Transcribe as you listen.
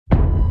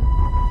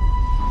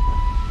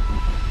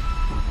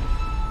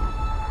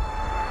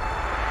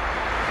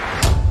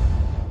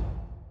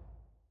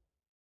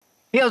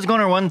Hey, how's it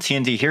going everyone?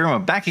 TNT here, and we're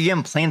back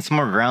again playing some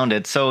more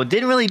Grounded. So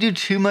didn't really do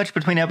too much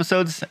between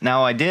episodes.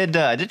 Now I did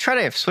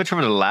try to switch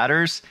over to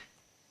ladders.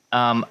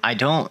 I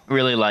don't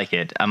really like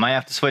it. I might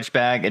have to switch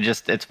back.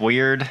 It's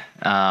weird.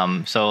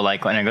 So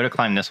like when I go to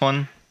climb this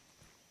one,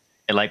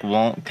 it like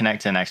won't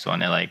connect to the next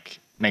one. It like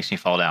makes me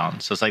fall down.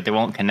 So it's like they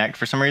won't connect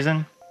for some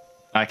reason.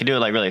 I could do it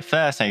like really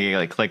fast. I could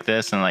like click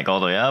this and like all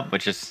the way up,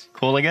 which is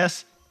cool, I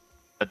guess.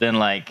 But then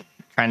like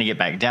trying to get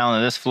back down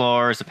to this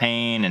floor is a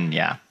pain, and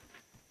yeah.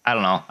 I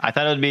don't know. I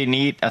thought it would be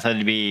neat. I thought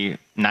it'd be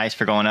nice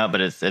for going up,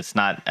 but it's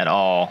not at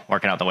all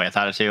working out the way I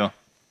thought it to.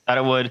 Thought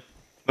it would.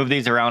 Move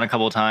these around a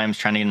couple of times,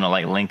 trying to get them to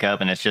like link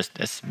up, and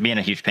it's being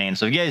a huge pain.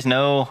 So if you guys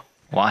know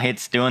why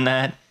it's doing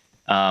that,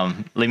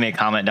 leave me a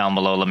comment down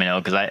below. Let me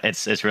know, because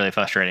it's really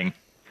frustrating.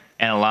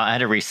 And I had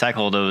to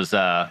recycle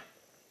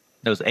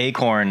those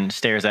acorn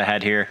stairs I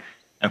had here.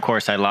 And of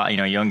course, you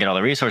don't get all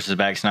the resources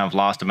back, so now I've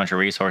lost a bunch of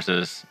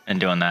resources in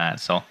doing that.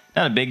 So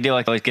not a big deal.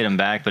 I can always get them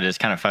back, but it's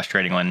kind of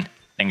frustrating when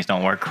things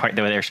don't work quite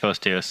the way they're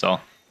supposed to. So,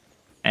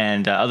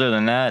 and other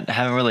than that, I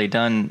haven't really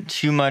done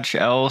too much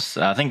else.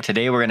 I think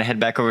today we're gonna head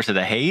back over to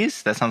the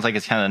Haze. That sounds like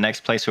it's kind of the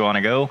next place we want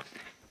to go,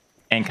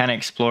 and kind of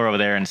explore over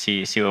there and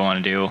see what we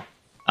want to do.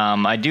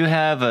 I do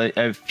have a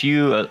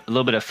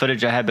little bit of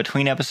footage I had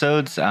between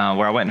episodes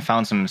where I went and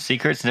found some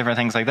secrets and different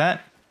things like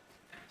that.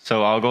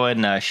 So I'll go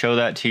ahead and show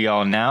that to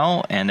y'all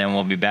now, and then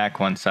we'll be back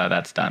once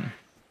that's done.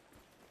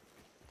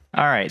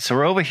 All right, so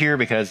we're over here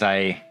because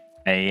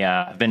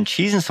I've been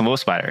cheesing some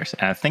wolf spiders,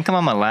 and I think I'm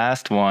on my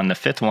last one, the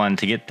 5th one,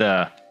 to get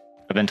the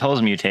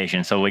Ventol's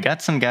mutation. So we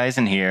got some guys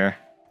in here,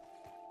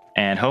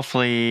 and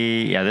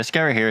hopefully, yeah, this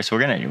guy right here. So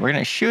we're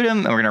gonna shoot him,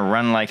 and we're gonna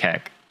run like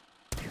heck.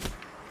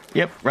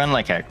 Yep, run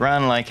like heck,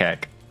 run like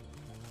heck.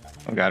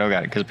 Oh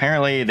god, because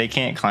apparently they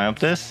can't climb up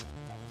this.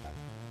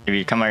 If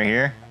you come right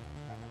here,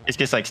 it just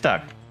gets like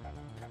stuck.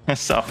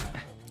 So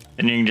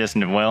then you can just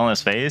wail in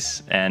his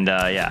face, and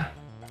yeah,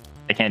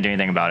 they can't do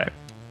anything about it.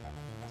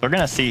 We're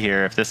gonna see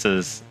here if this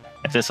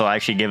will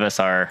actually give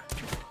us our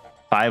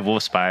 5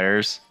 wolf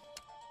spiders,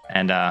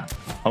 and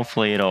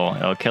hopefully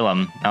it'll kill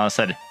them. Now I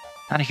said,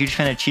 not a huge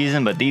fan of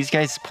cheesing, but these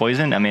guys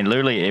poison. I mean,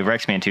 literally it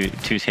wrecks me in two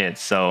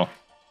hits. So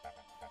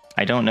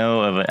I don't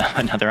know of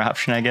another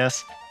option, I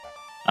guess.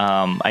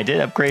 I did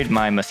upgrade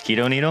my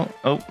mosquito needle.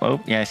 Oh,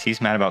 yes, he's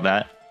mad about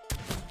that.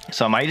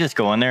 So I might just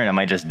go in there and I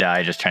might just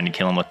die just trying to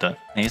kill him with the.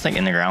 He's like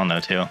in the ground though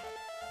too.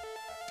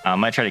 I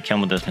might try to kill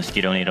him with this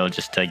mosquito needle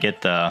just to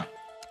get the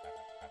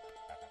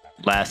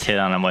last hit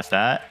on him with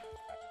that.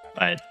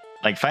 But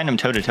like fighting him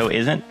toe to toe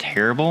isn't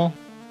terrible.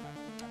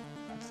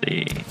 Let's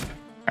see.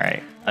 All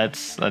right,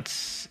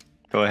 let's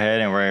go ahead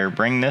and we're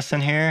bring this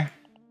in here.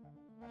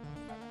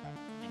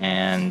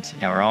 And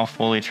yeah, we're all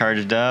fully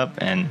charged up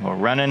and we're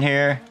running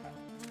here.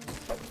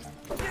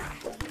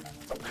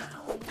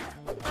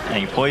 And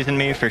he poisoned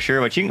me for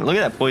sure, but you can look at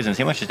that poison,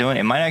 see how much it's doing.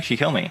 It might actually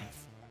kill me.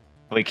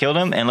 We killed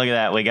him, and look at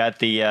that. We got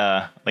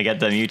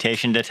the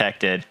mutation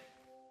detected.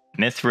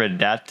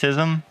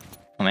 Mithridatism.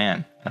 Oh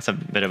man, that's a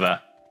bit of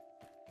a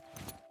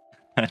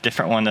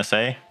different one to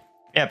say.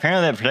 Yeah,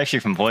 apparently that protects you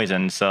from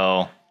poison.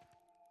 So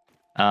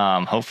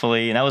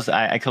hopefully, and that was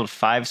I killed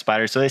 5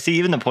 spiders. So they see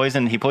even the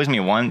poison. He poisoned me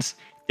once,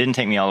 didn't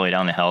take me all the way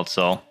down to health.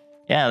 So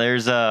yeah,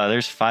 there's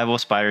 5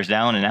 wolf spiders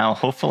down, and now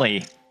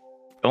hopefully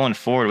going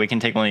forward we can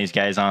take one of these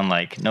guys on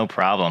like no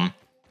problem.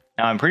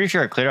 Now I'm pretty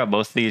sure I cleared out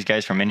both of these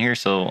guys from in here,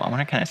 so I want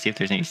to kind of see if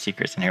there's any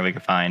secrets in here we can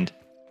find.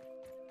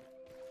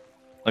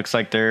 Looks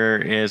like there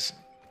is.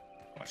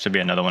 Should be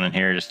another one in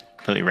here, just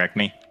completely wrecked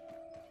me.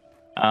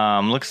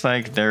 Looks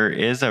like there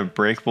is a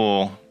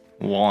breakable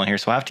wall in here,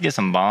 so I have to get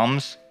some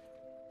bombs.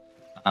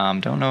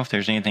 Don't know if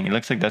there's anything. It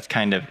looks like that's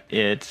kind of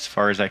it as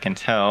far as I can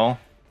tell.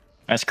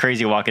 That's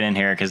crazy walking in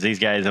here because these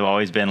guys have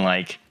always been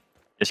like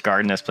just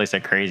guarding this place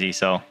like crazy.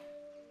 So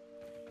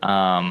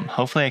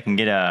hopefully I can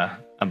get a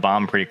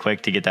bomb pretty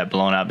quick to get that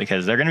blown up,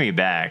 because they're gonna be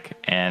back,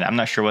 and I'm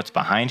not sure what's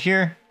behind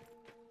here.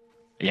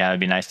 But yeah,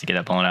 it'd be nice to get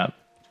it blown up.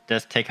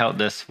 Just take out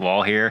this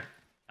wall here.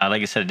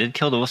 Like I said, I did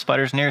kill the wolf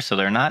spiders in here, so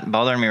they're not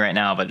bothering me right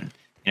now. But,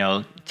 you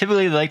know,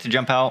 typically they like to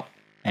jump out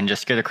and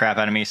just scare the crap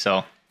out of me.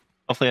 So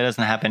hopefully that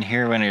doesn't happen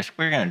here.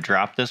 We're gonna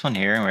drop this one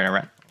here, and we're gonna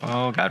run.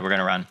 Oh god, we're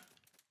gonna run.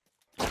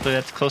 Hopefully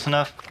that's close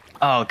enough.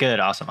 Oh, good,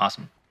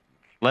 awesome.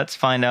 Let's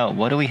find out,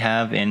 what do we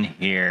have in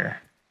here.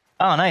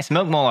 Oh, nice,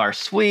 milk molar,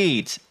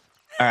 sweet.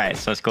 All right,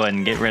 so let's go ahead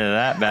and get rid of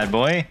that bad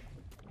boy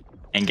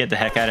and get the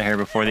heck out of here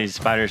before these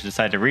spiders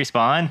decide to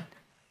respawn.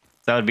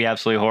 That would be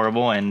absolutely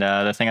horrible, and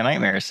the thing of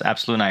nightmares,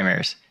 absolute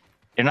nightmares.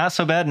 They're not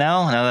so bad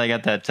now that I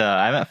got that.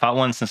 I haven't fought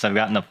one since I've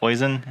gotten the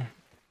poison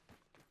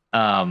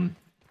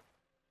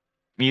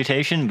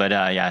mutation, but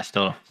yeah, I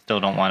still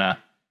don't want to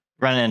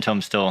run into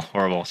them. Still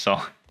horrible.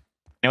 So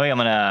anyway, I'm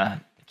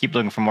gonna keep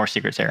looking for more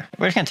secrets here.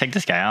 We're just gonna take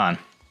this guy on.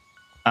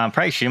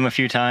 Probably shoot him a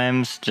few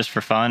times just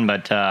for fun,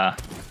 but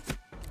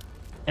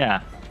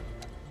yeah.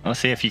 Let's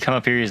see if you come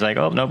up here. He's like,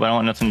 oh nope, I don't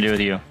want nothing to do with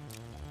you.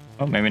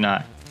 Oh, maybe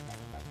not.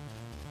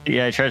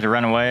 Yeah, he tries to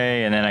run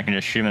away, and then I can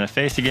just shoot him in the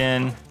face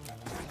again.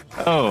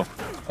 Oh,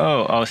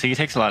 so he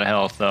takes a lot of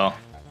health, though.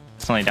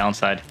 That's the only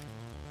downside.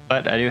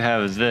 But I do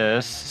have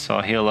this, so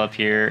I'll heal up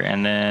here,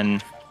 and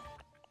then I'm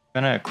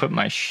gonna equip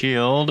my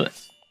shield.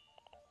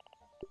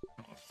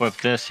 Equip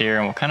this here,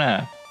 and we'll kind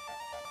of...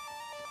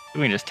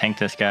 We can just tank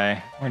this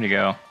guy. Where'd he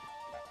go?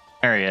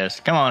 There he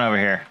is. Come on over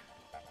here.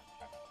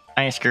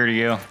 I ain't scared of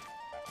you.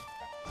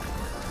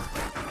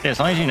 Yeah, as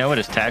long as you know what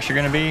his attacks are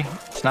gonna be,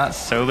 it's not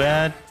so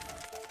bad.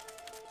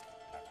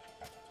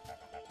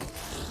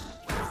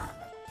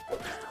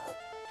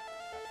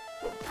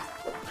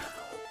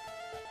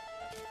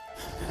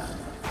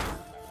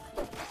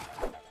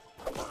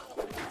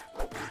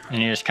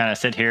 And you just kind of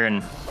sit here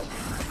and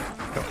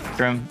go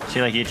through him.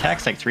 See, like, he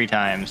attacks like 3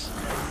 times.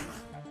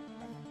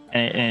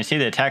 And you see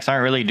the attacks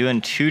aren't really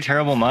doing too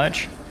terrible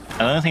much.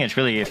 The only thing that's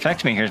really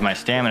affected me here is my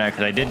stamina,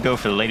 because I did go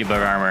for the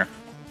ladybug armor.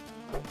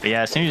 But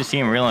yeah, as soon as you see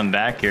him reeling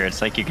back here,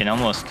 it's like you can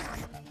almost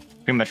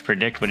pretty much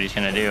predict what he's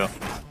going to do.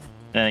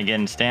 Then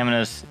again,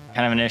 stamina's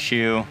kind of an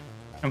issue.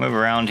 I move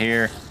around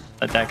here,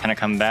 let that kind of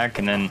come back,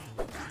 and then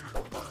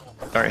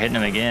start hitting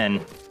him again.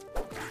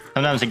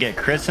 Sometimes I get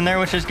crits in there,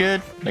 which is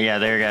good. But yeah,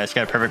 there you go. It's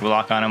got a perfect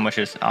block on him, which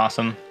is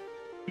awesome.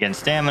 Again,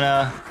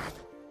 stamina.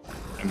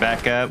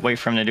 Back up, wait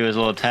for him to do his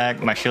little attack.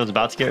 My shield's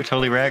about to get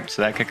totally wrecked,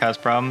 so that could cause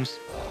problems.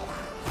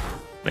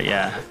 But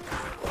yeah.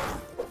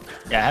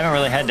 Yeah, I haven't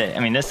really had to...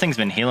 I mean, this thing's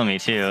been healing me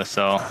too,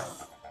 so... I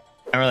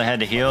haven't really had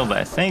to heal, but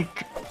I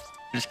think...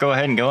 Just go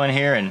ahead and go in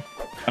here and...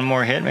 One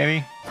more hit,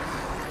 maybe?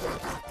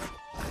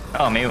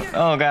 Oh, maybe...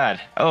 Oh,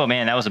 God. Oh,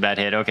 man, that was a bad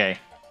hit. Okay.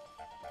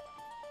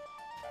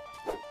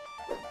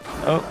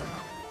 Oh.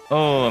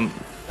 Oh,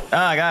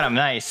 I got him.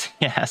 Nice.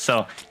 Yeah,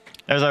 so...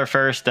 There's our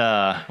first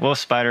wolf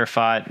spider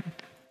fought...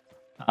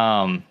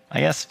 I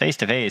guess face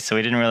to face. So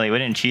we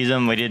didn't cheese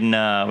him. We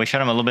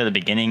shot him a little bit at the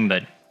beginning,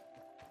 but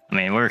I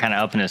mean, we were kind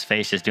of up in his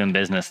face just doing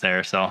business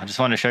there. So I just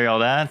wanted to show you all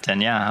that.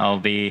 And yeah, I'll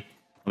be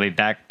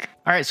back.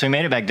 All right. So we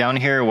made it back down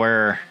here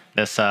where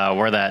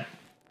that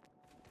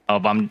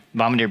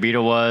bombardier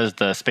beetle was,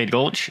 the Spade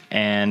Gulch.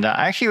 And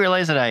I actually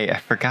realized that I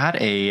forgot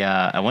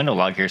a window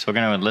log here. So we're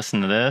going to listen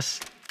to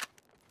this.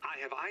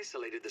 I have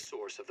isolated the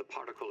source of the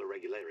particle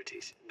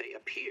irregularities. They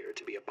appear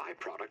to be a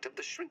byproduct of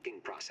the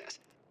shrinking process.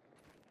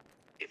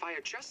 If I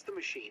adjust the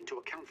machine to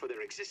account for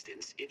their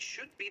existence, it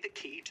should be the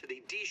key to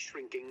the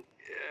de-shrinking,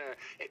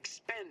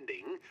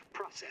 expanding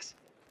process.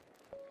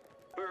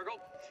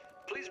 BURG.L,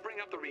 please bring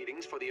up the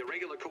readings for the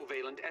irregular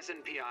covalent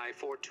SNPI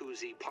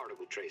 42Z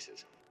particle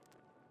traces.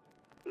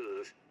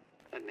 Ugh,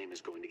 that name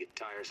is going to get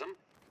tiresome.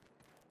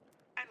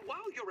 And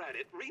while you're at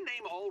it,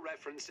 rename all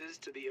references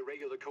to the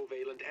irregular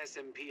covalent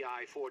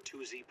SNPI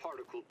 42Z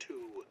particle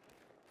to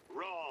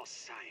raw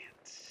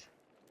science.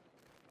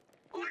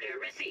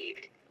 Order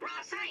received.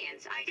 Raw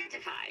science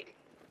identified.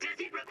 Does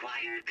it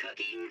require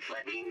cooking,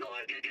 flipping,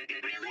 or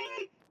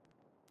grilling?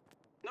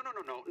 No,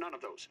 none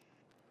of those.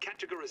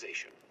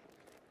 Categorization.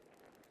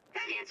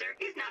 That answer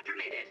is not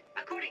permitted,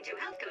 according to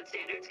health code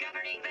standards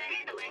governing the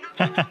handling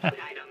of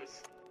food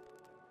items.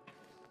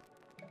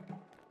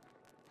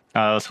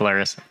 Oh, that was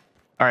hilarious.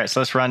 All right, so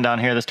let's run down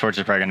here. This torch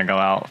is probably going to go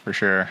out for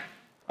sure.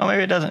 Oh,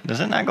 maybe it doesn't. Does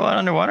it not go out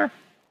underwater?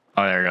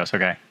 Oh, there it goes.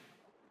 Okay.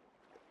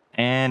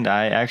 And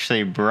I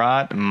actually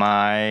brought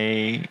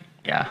my...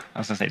 Yeah, I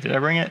was going to say, did I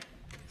bring it?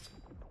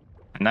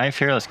 A knife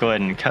here. Let's go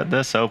ahead and cut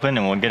this open,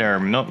 and we'll get our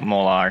milk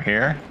molar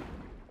here.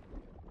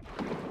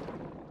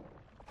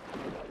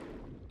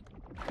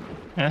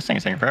 Yeah, this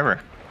thing's taking forever.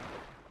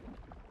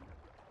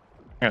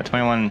 I got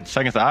 21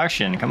 seconds of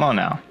oxygen. Come on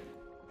now.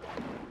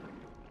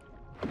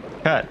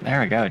 Cut. There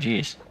we go.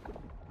 Jeez.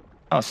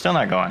 Oh, it's still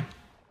not going.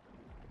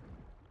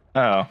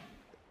 Uh-oh.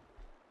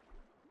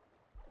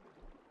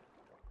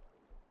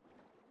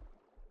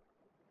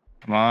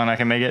 Come on, I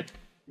can make it.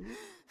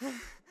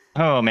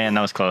 Oh man,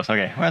 that was close.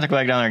 Okay, we'll have to go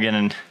back down there again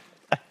and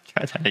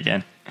try that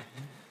again.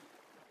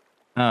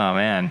 Oh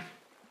man.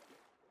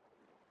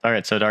 Sorry,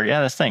 it's so dark.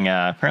 Yeah, this thing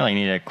apparently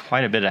needed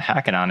quite a bit of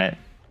hacking on it.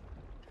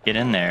 Get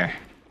in there.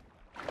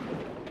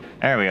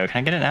 There we go. Can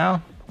I get it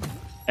now?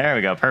 There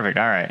we go. Perfect.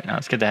 All right, now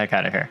let's get the heck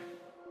out of here.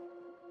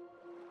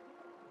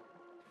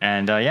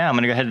 And yeah, I'm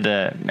gonna go head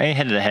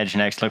to the hedge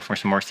next. Look for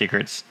some more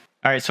secrets.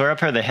 All right, so we're up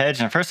here at the hedge,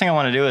 and the first thing I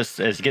want to do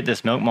is get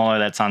this milk molar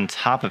that's on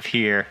top of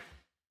here.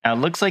 Now, it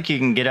looks like you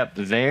can get up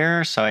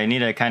there, so I need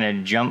to kind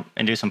of jump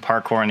and do some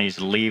parkour on these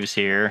leaves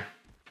here.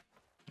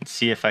 And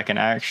see if I can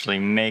actually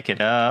make it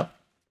up.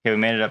 Okay,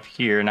 we made it up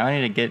here. Now I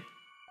need to get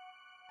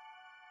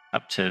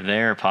up to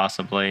there,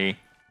 possibly.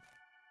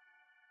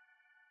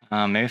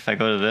 Maybe if I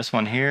go to this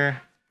one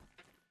here.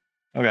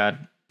 Oh,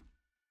 God.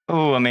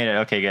 Oh, I made it.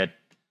 Okay, good.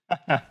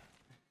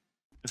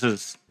 This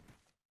is...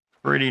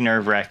 pretty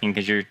nerve-wracking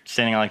because you're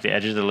standing on like the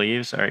edges of the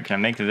leaves. All right, can I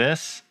make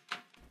this?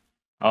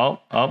 Oh,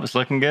 it's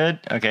looking good.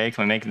 Okay,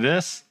 can we make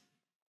this?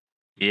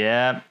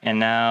 Yeah, and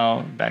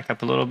now back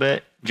up a little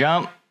bit.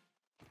 Jump.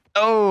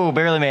 Oh,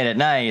 barely made it.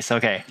 Nice.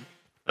 Okay.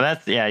 So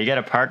that's, yeah, you got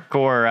a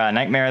parkour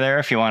nightmare there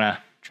if you want to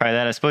try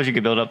that. I suppose you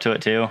could build up to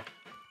it too.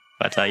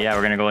 But yeah,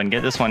 we're going to go ahead and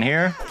get this one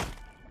here.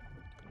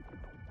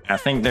 I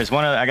think there's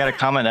one, I got a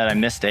comment that I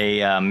missed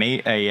the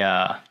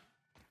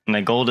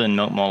golden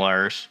milk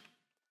molars.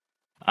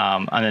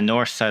 on the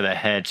north side of the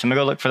hedge. So I'm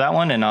gonna go look for that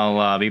one, and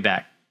I'll be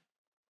back.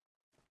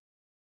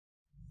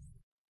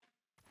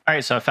 All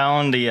right, so I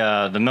found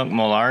the milk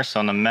molar. So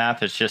on the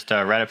map, it's just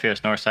right up here,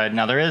 this north side.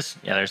 Now there's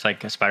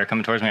like a spider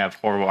coming towards me. I have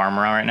horrible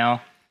armor on right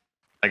now.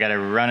 I gotta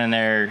run in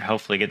there,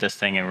 hopefully get this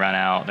thing and run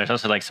out. There's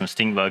also like some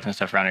stink bugs and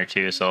stuff around here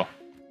too. So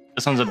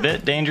this one's a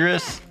bit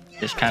dangerous.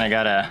 Just kind of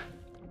gotta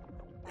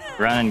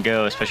run and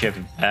go, especially if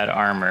you have bad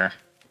armor.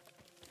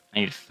 I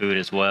need food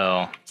as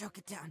well. Choke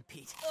it down,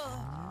 Pete.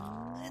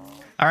 All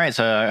right,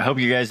 so I hope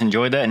you guys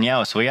enjoyed that. And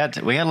yeah, so we got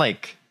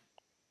like,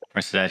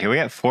 where's that here? We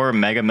got 4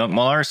 mega milk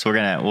molars, so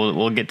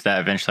we'll get to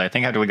that eventually. I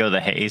think after we go to the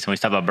Haze and we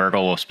stop at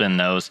BURG.L, we'll spin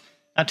those.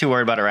 Not too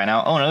worried about it right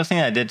now. Oh, another thing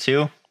that I did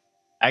too,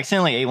 I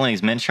accidentally ate one of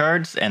these mint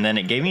shards, and then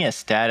it gave me a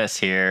status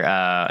here.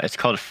 It's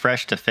called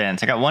Fresh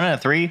Defense. I got 1 out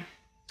of 3,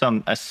 so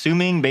I'm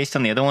assuming based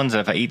on the other ones that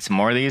if I eat some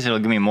more of these, it'll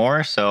give me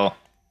more. So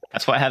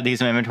that's why I have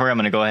these in my inventory. I'm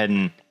gonna go ahead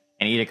and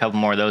eat a couple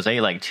more of those. I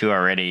ate like 2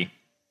 already,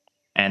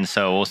 and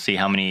so we'll see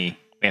how many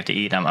we have to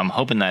eat. I'm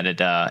hoping that it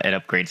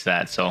upgrades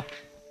that. So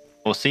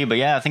we'll see. But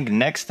yeah, I think the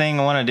next thing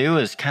I want to do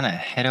is kind of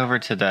head over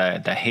to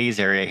the Haze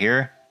area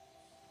here.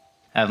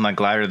 I have my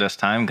glider this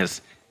time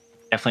because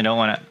definitely don't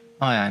want to.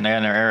 Oh yeah, and I got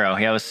another arrow.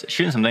 Yeah, I was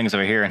shooting some things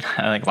over here and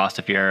I like lost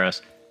a few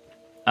arrows.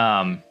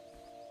 Yeah,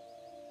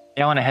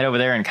 I want to head over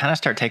there and kind of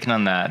start taking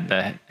on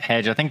the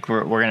hedge. I think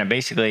we're gonna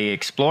basically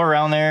explore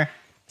around there,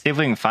 see if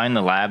we can find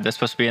the lab that's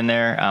supposed to be in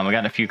there. We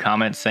got a few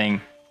comments saying,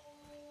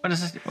 "What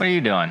is this? What are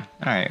you doing?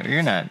 All right,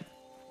 you're gonna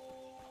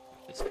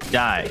just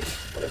die."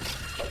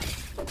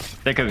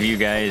 Sick of you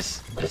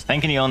guys just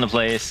thinking you own the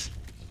place.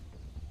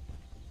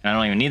 And I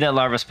don't even need that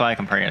larva spike.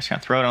 I'm probably just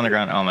gonna throw it on the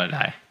ground. Oh, I'm gonna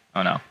die.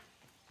 Oh no.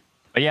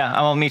 But yeah,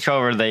 I'm gonna meet you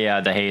over the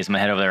Haze. I'm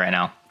gonna head over there right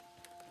now.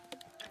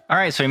 All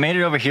right, so we made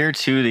it over here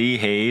to the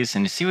Haze,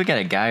 and you see we got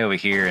a guy over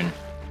here, and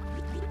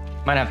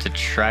might have to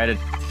try to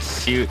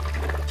see.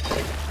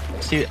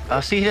 See,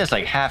 he does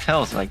like half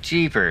health, like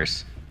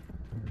jeepers.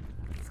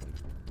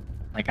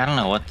 Like I don't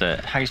know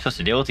how you're supposed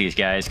to deal with these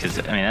guys, because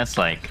I mean that's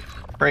like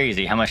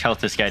crazy how much health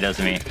this guy does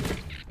to me.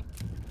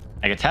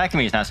 Like attacking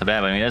me is not so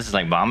bad, but when he does his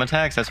like bomb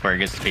attacks, that's where it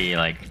gets to be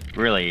like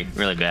really,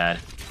 really bad.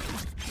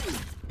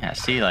 Yeah,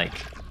 see like.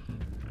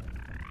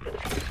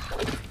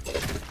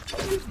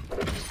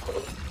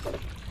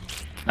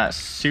 Not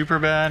super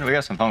bad. We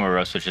got some fungal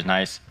roast, which is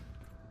nice.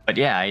 But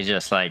yeah, I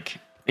just like,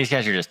 these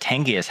guys are just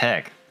tanky as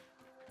heck.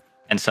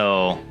 And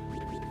so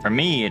for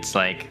me, it's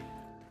like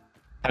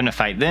having to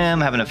fight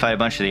them, having to fight a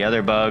bunch of the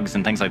other bugs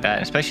and things like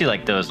that, especially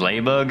like those lay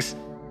bugs.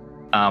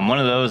 One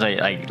of those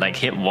I like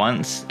hit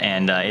once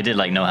and it did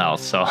like no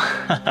health. So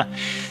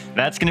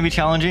that's going to be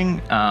challenging.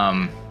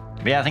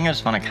 But yeah, I think I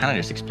just want to kind of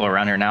just explore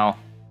around here now.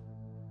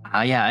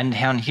 Yeah, and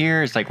down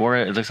here is like where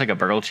it looks like a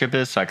BURG.L chip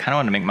is. So I kind of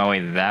want to make my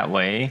way that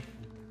way.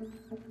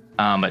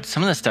 But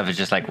some of this stuff is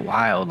just like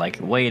wild, like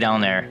way down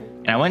there.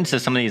 And I went to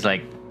some of these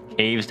like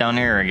caves down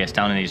here, or I guess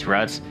down in these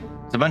ruts.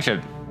 There's a bunch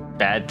of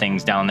bad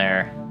things down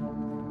there.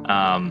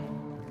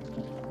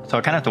 So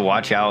I kind of have to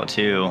watch out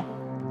too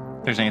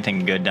if there's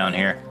anything good down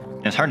here.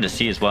 And it's hard to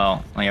see as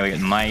well. Oh yeah, we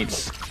get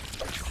mites.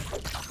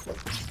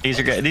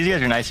 These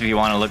guys are nice if you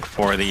want to look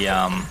for the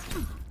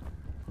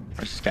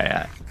where's this guy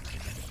at?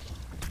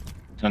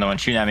 There's another one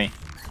shooting at me.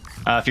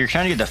 If you're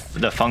trying to get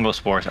the fungal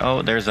spores,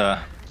 oh, there's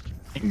a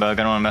bug.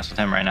 I don't want to mess with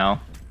him right now.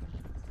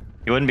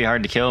 He wouldn't be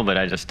hard to kill, but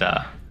I just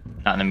not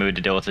in the mood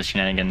to deal with the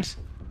shenanigans.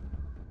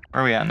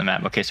 Where are we at on the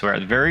map? Okay, so we're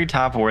at the very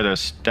top of where those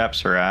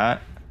steps are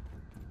at.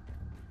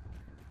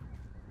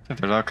 Looks like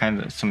there's all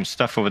kinds of some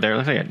stuff over there.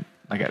 Looks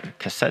like a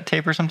cassette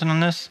tape or something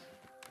on this.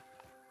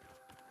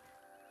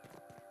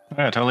 Oh,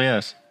 yeah, it totally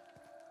is.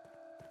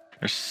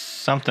 There's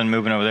something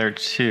moving over there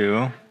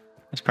too.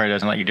 This probably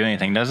doesn't let you do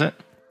anything, does it?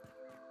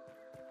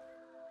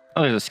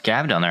 Oh, there's a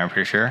scab down there, I'm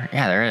pretty sure.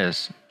 Yeah, there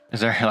is. Is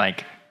there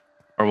like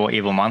horrible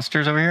evil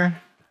monsters over here?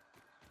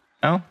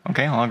 Oh,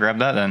 okay, well, I'll grab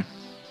that then.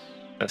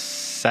 The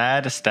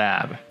sad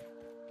stab.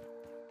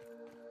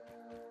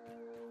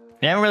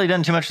 Yeah, I haven't really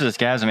done too much with the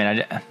scabs.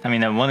 I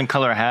mean, the one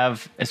color I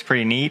have is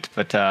pretty neat,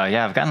 but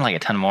yeah, I've gotten like a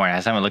ton more. I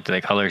just haven't looked at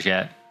the colors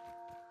yet.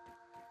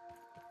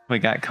 What we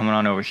got coming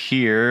on over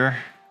here?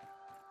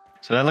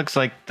 So that looks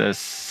like the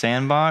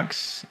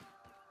sandbox.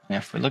 Yeah,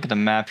 if we look at the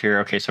map here,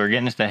 okay, so we're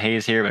getting into the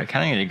Haze here, but I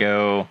kind of need to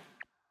go.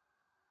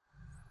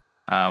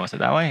 Was it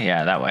that way?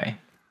 Yeah, that way.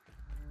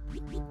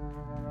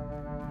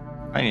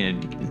 I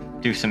need to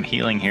do some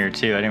healing here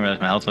too. I didn't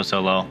realize my health was so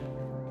low.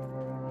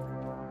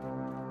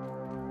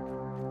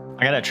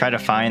 I gotta try to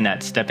find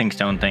that stepping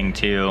stone thing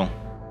too.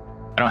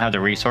 I don't have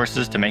the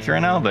resources to make it right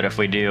now, but if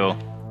we do, I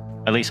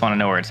at least want to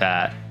know where it's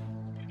at.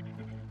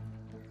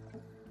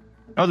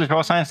 Oh, there's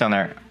raw science down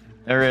there.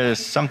 There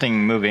is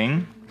something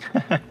moving.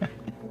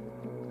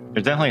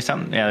 There's definitely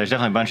something. Yeah, there's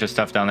definitely a bunch of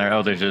stuff down there.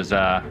 Oh, there's just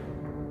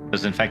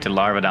those infected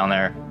larvae down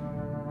there.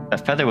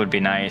 That feather would be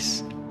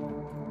nice.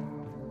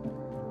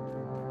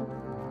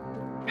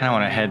 Kind of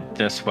want to head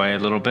this way a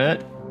little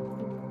bit.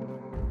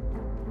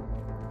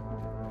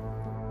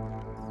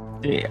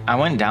 I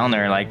went down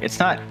there, like, it's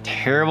not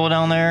terrible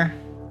down there.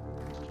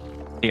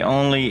 The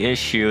only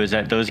issue is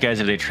that those guys,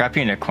 if they trap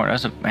you in a corner,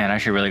 man, I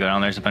should really go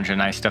down. There's a bunch of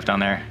nice stuff down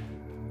there.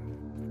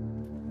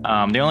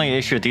 The only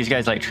issue with these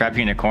guys, like, trap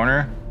you in a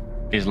corner,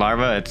 these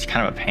larvae, it's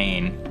kind of a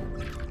pain.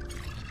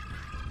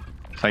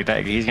 It's like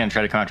that. He's gonna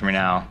try to come after me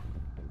now.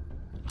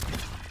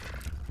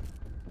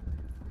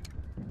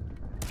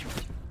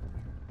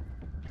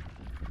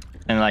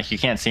 And like, you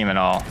can't see him at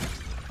all.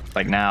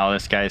 Like now,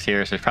 this guy's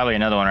here, so there's probably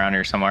another one around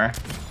here somewhere.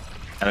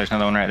 Yeah, there's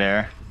another one right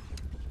there.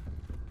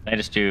 They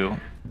just do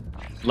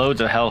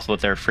loads of health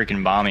with their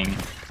freaking bombing.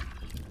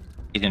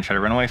 He's gonna try to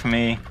run away from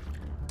me.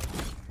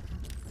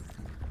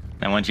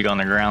 And once you go on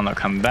the ground, they'll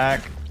come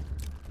back.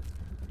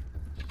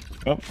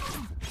 Oh,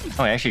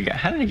 oh, he actually got,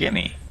 how did he get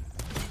me?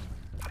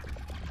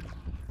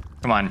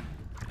 Come on,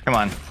 come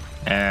on.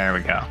 There we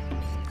go.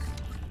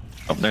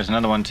 Oh, there's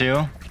another one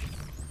too.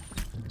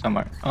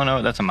 Somewhere. Oh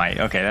no, that's a mite.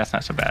 Okay, that's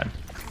not so bad.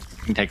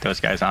 You can take those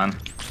guys on.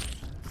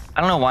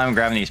 I don't know why I'm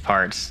grabbing these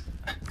parts.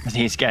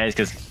 These guys,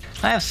 because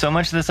I have so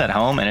much of this at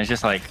home, and it's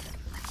just like,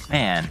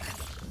 man,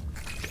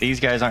 these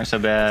guys aren't so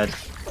bad.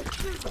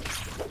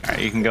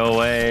 Alright, you can go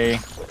away.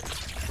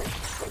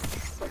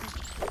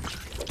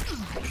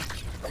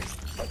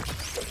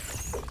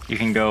 You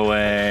can go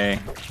away.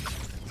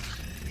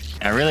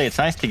 And really, it's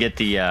nice to get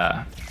the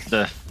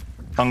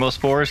fungal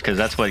spores, because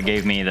that's what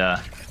gave me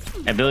the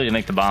ability to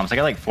make the bombs. I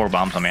got like 4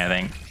 bombs on me, I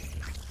think.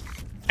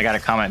 I got a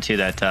comment too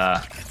that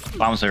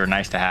bombs are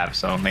nice to have,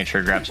 so made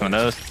sure to grab some of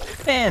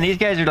those. Man, these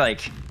guys are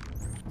like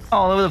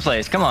all over the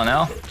place. Come on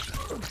now.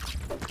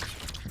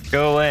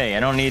 Go away. I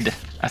don't need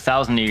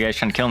 1,000 of you guys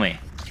trying to kill me.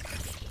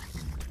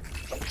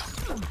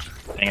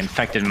 Dang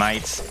infected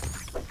mites.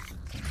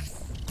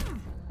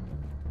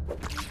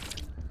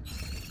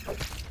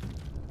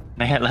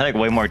 They had like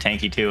way more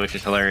tanky too, which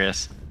is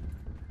hilarious.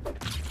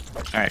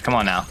 Alright, come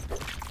on now.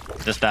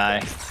 Just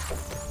die.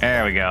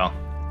 There we go.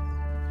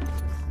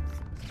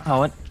 Oh,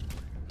 what?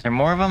 Is there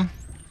more of them?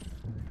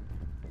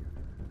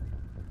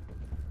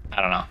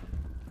 I don't know.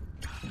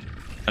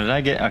 What did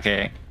I get?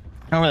 Okay.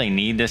 I don't really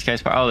need this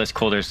guy's part. Oh, that's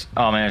cool. There's,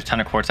 oh man, there's a ton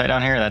of quartzite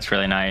down here. That's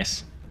really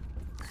nice.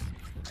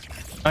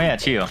 Oh yeah,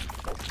 it's you.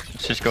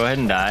 Let's just go ahead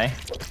and die.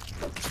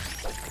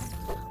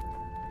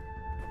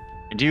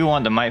 I do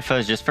want the mite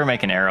fuzz just for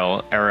making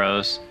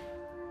arrows.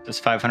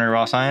 Just 500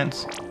 raw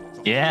science.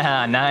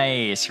 Yeah,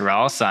 nice.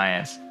 Raw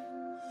science.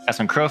 Got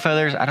some crow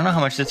feathers. I don't know how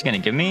much this is going to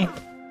give me.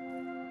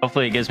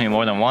 Hopefully it gives me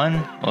more than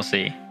 1. We'll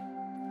see.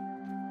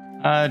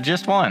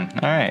 Just 1.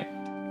 All right.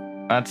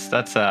 That's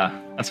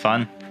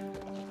fun.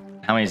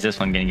 How many is this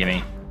one going to give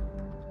me?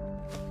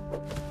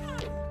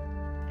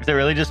 Is it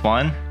really just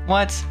 1?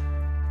 What?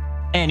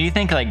 Man, do you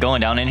think like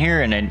going down in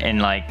here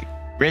and like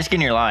risking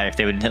your life,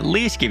 they would at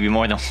least give you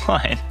more than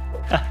 1?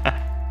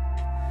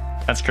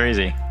 That's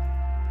crazy.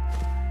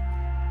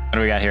 What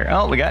do we got here?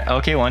 Oh, we got,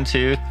 okay, 1,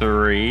 2,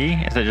 3.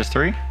 Is it just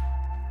 3?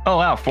 Oh,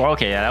 wow, 4.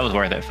 Okay, yeah, that was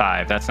worth it.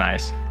 5. That's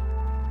nice.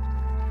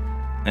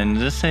 And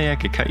does this say I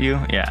could cut you?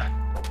 Yeah.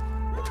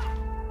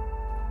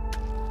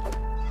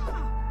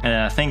 And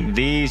I think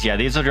these, yeah,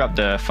 these will drop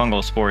the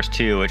fungal spores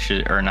too, which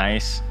are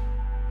nice.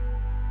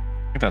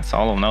 I think that's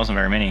all of them. That wasn't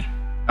very many.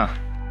 Huh.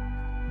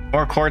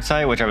 More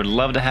quartzite, which I would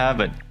love to have,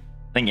 but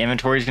I think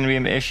inventory is going to be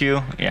an issue.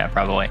 Yeah,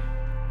 probably.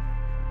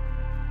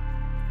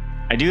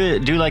 I do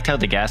like how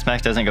the gas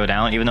max doesn't go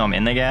down, even though I'm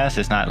in the gas.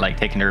 It's not like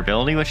taking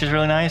durability, which is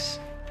really nice.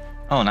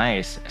 Oh,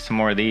 nice. Some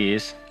more of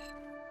these.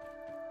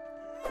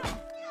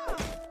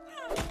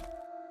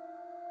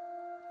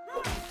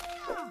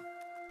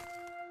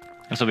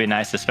 This will be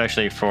nice,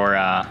 especially for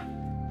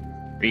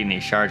eating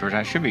these shards, which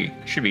I should be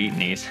eating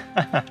these.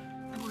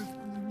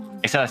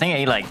 Except I think I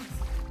ate like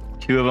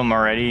 2 of them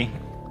already.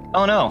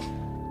 Oh no.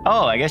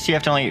 Oh, I guess you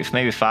have to only eat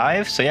maybe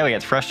 5. So yeah, we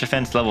got Thrust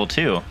Defense level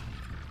 2.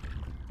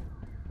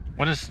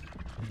 What is?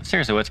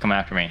 Seriously, what's coming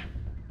after me?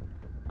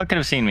 What could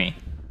have seen me?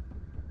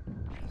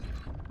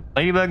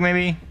 Ladybug,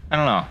 maybe? I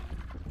don't know.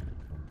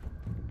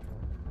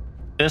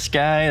 This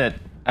guy that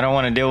I don't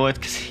want to deal with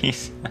because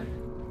he's...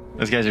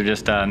 Those guys are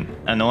just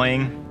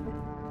annoying.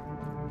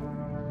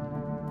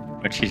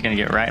 Which he's going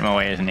to get right in my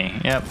way, isn't he?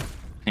 Yep.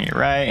 Get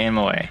right in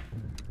my way.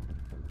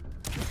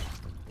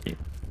 Go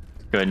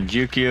ahead and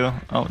juke you.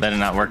 Oh, that did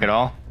not work at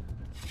all.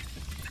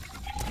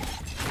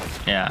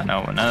 Yeah,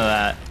 no, none of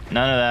that.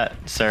 None of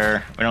that,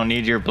 sir. We don't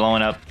need your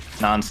blowing up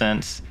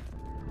nonsense.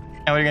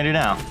 And what are you gonna do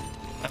now?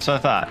 That's what I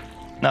thought.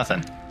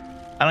 Nothing.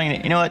 I don't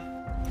even, you know what?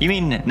 You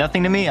mean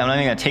nothing to me? I'm not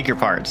even gonna take your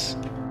parts.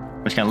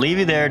 I'm just gonna leave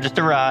you there just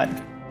to rot.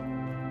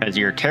 Because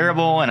you're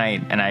terrible, and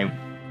I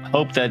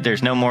hope that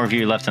there's no more of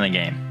you left in the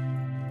game.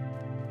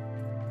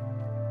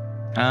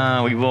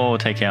 We will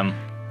take him.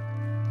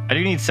 I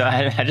do need, so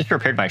I just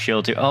prepared my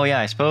shield too. Oh yeah,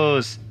 I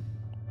suppose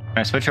when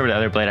I switch over to the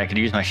other blade, I could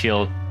use my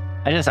shield.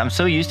 I'm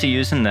so used to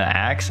using the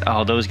axe.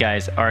 Oh, those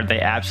guys are the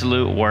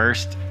absolute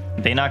worst.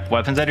 They knock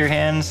weapons out of your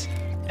hands,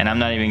 and I'm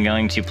not even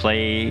going to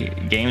play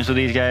games with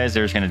these guys.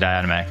 They're just gonna die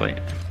automatically.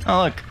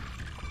 Oh look,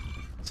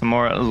 some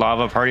more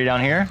lava party down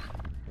here.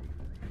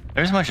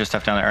 There's a bunch of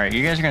stuff down there. All right,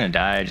 you guys are gonna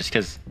die just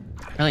because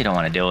I really don't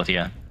want to deal with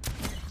you.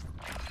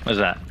 What is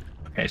that?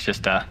 Okay, it's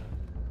just the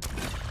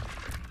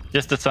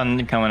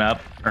sun coming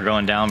up. Or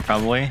going down,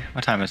 probably.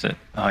 What time is it?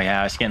 Oh,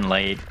 yeah, it's getting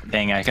late.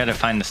 Dang, I gotta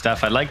find the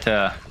stuff. I'd like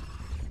to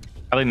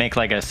probably make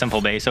like a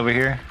simple base over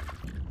here.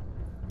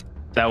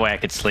 That way I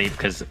could sleep,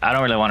 because I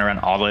don't really want to run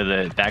all the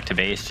way back to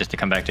base just to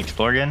come back to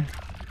explore again.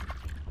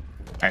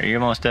 Alright,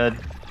 you're almost dead.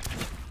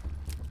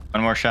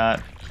 One more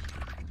shot.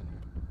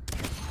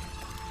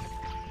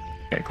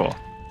 Okay, cool.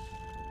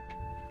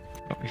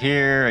 Over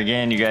here,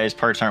 again, you guys'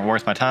 parts aren't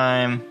worth my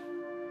time.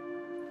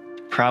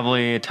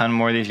 Probably a ton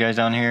more of these guys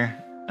down here.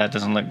 That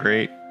doesn't look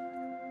great.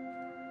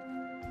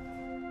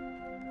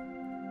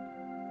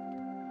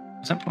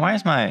 Why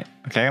is my...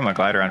 Okay, I got my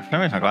glider on. For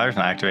some reason, my glider's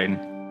not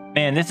activating.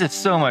 Man, this is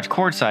so much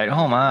quartzite.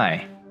 Oh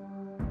my.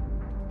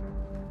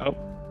 Oh.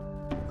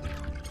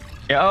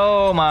 Yeah,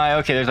 oh my.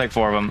 Okay, there's like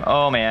 4 of them.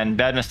 Oh man,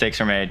 bad mistakes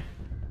were made.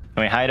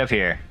 Can we hide up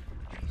here?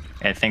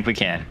 I think we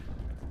can.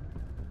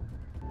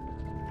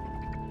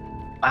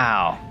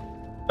 Wow.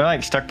 They're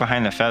like stuck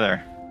behind the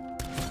feather.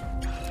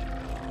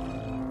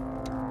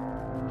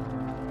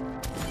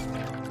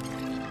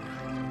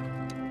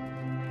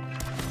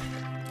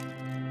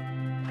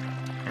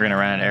 We're gonna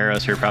run out of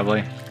arrows here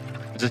probably.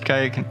 Is this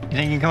guy, you think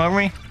he can come over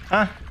me?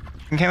 Huh?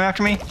 You came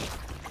after me?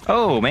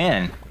 Oh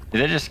man.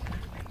 Did they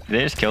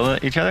just kill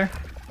each other?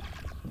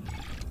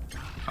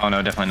 Oh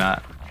no, definitely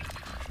not.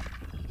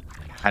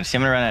 I see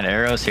I'm gonna run out of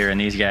arrows here and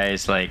these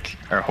guys like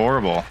are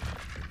horrible.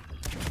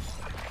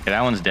 Okay,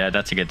 that one's dead.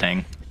 That's a good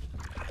thing.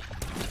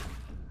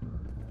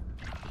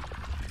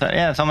 So,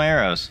 yeah, it's all my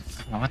arrows.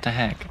 Oh, what the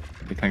heck?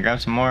 Okay, can we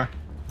grab some more?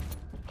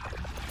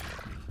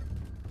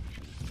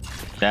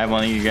 Stab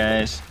one of you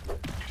guys.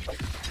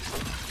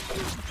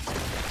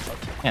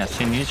 Yeah,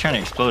 see, he's trying to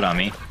explode on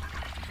me.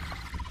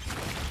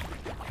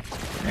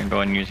 I'm gonna go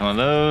ahead and use one of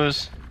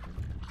those.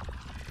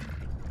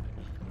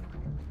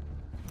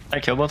 Did I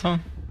kill both of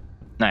them?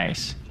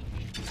 Nice.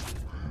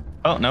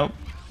 Oh, nope.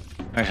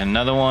 There's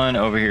another one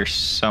over here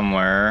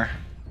somewhere.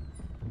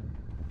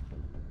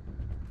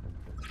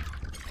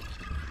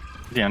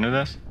 Is he under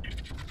this?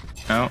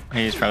 No,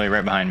 he's probably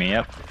right behind me.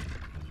 Yep.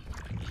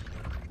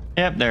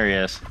 Yep, there he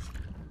is.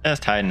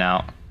 Just hiding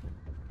out.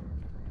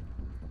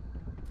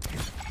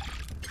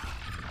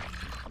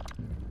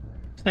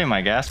 Say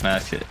my gas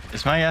mask.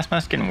 Is my gas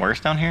mask getting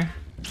worse down here?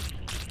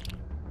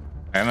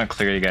 Alright, I'm gonna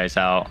clear you guys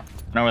out.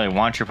 I don't really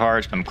want your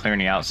parts, but I'm clearing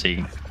you out so you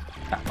can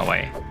get out of the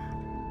way.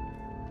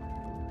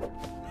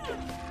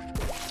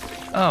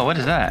 Oh, what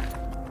is that? Is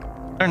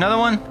there another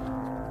one?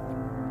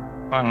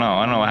 I don't know.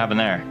 I don't know what happened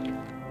there.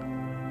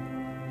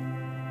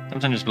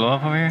 Something just blew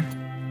up over here?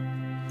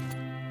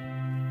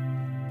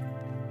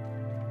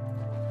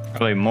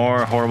 Probably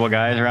more horrible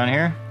guys around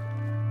here.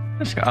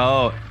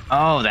 Oh,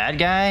 that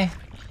guy?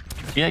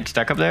 You like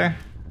stuck up there?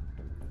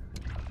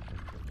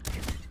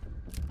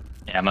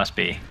 Yeah, it must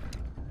be.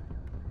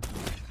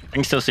 I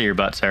can still see your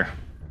butt, sir.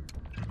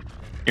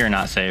 You're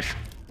not safe.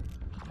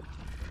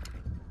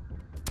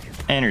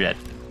 And you're dead.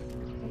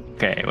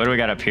 Okay, what do we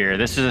got up here?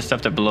 This is the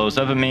stuff that blows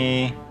up at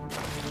me.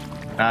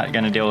 Not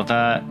gonna deal with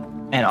that.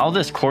 Man, all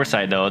this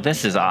quartzite though,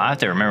 this is, I have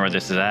to remember where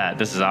this is at.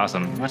 This is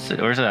awesome. Where's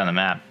it on the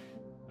map?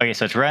 Okay,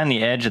 so it's right on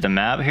the edge of the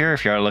map here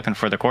if you are looking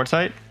for the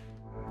quartzite.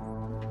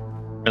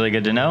 Really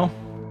good to know.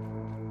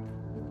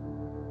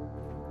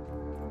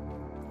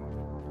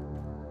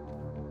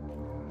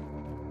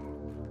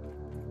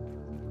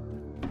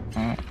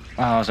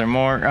 Oh, is there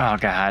more? Oh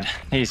god,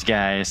 these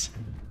guys.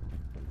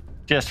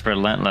 Just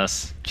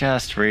relentless.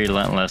 Just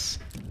relentless.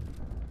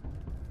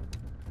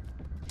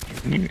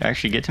 Can you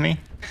actually get to me?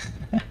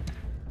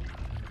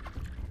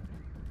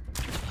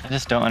 I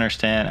just don't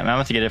understand. I mean, I'm gonna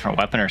have to get a different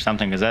weapon or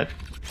something because that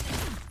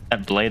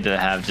blade that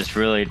I have just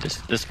really,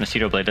 this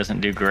mosquito blade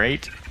doesn't do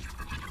great.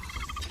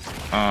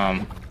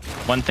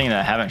 One thing that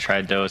I haven't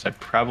tried though is I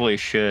probably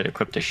should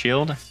equip the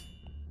shield.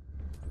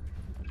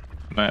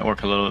 Might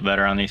work a little bit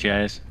better on these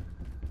guys.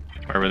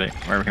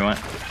 Wherever he went.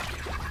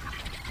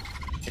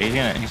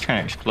 He's trying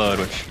to explode,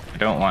 which I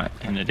don't want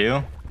him to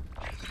do.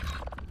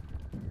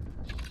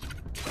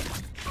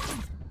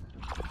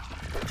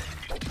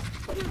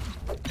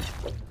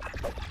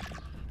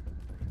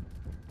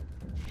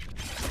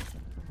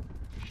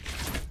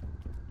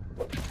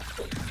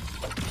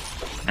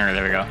 Alright,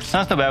 there we go. It's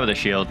not so bad with the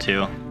shield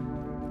too.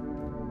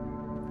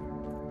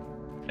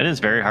 It is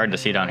very hard to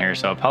see down here,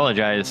 so I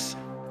apologize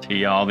to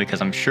y'all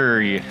because I'm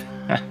sure you...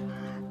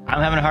 I'm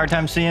having a hard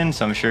time seeing,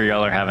 so I'm sure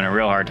y'all are having a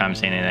real hard time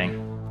seeing anything.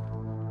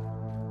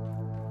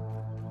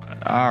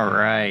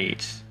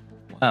 Alright.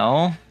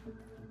 Well...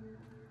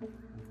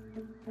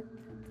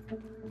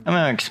 I'm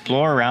gonna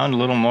explore around a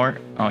little more.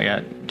 Oh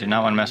yeah, do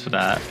not want to mess with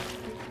that.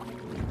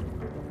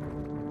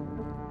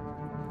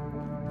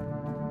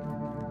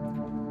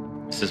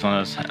 This is one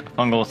of those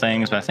fungal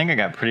things, but I think I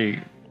got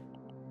pretty...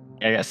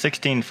 Yeah, I got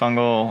 16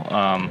 fungal.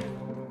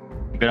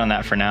 Good on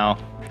that for now.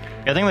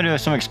 Yeah, I think I'm gonna do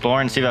some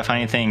exploring and see if I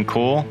find anything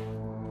cool.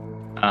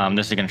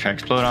 This is gonna try to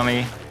explode on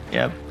me.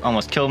 Yep,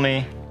 almost killed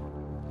me.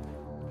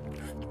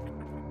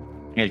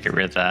 I gotta get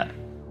rid of that.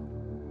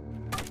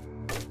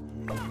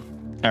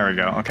 There we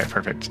go. Okay,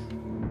 perfect.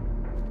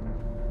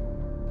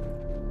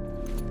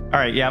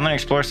 Alright, yeah, I'm gonna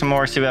explore some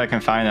more, see what I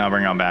can find, and I'll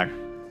bring it on back.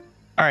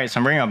 All right, so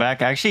I'm bringing it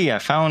back. Actually, I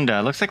found,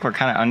 looks like we're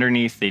kind of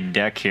underneath the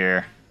deck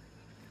here.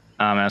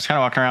 I was kind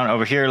of walking around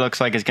over here.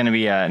 Looks like it's going to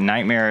be a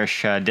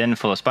nightmarish den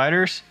full of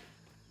spiders.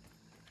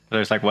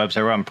 There's like webs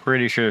everywhere. I'm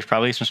pretty sure there's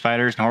probably some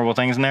spiders and horrible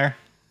things in there.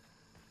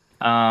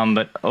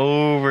 But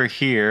over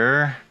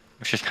here,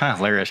 which is kind of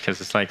hilarious because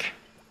it's like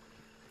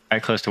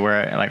right close to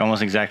where, like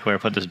almost exactly where I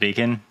put this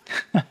beacon.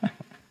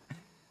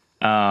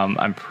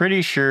 I'm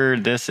pretty sure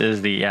this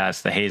is the, yeah,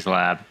 it's the Haze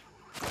lab.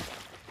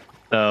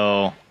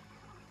 So,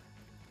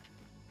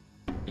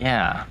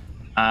 yeah,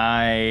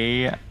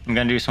 I'm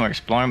gonna do some more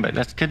exploring, but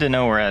that's good to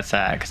know where that's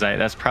at, because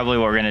that's probably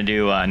what we're gonna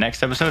do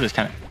next episode. Is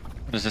kind of,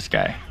 who's this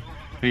guy?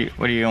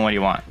 What do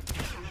you want?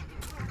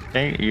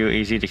 Okay, you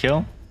easy to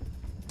kill?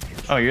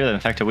 Oh, you're the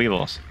infected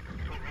weevils.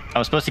 I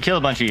was supposed to kill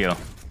a bunch of you.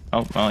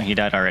 Oh, well, he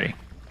died already.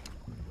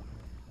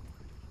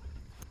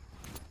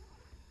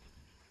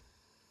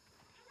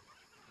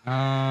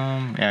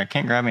 Yeah, I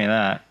can't grab any of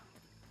that.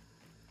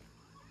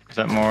 Is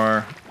that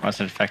more? What's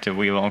an infected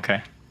weevil?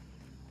 Okay.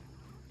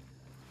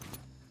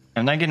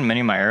 I'm not getting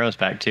many of my arrows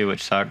back too,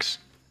 which sucks.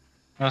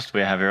 What else do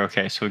we have here?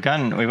 Okay, so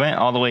we went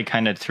all the way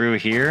kind of through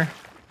here.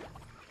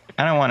 I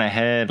kind of want to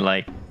head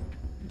like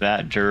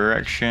that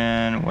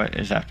direction. What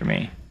is after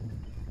me?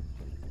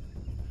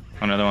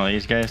 Another one of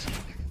these guys.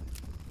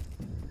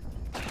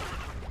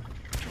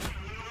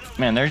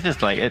 Man, there's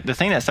just like the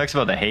thing that sucks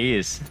about the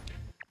haze.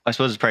 I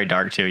suppose it's probably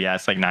dark too. Yeah,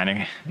 it's like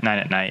 9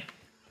 at night.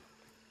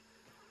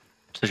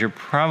 So you'll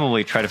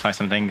probably try to find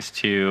some things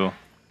to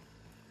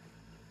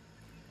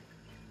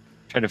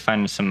try to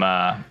find some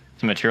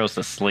materials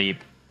to sleep.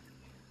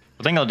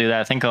 I think I'll do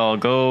that. I think I'll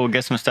go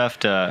get some stuff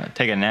to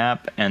take a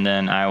nap, and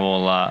then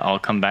I'll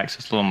come back so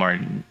it's a little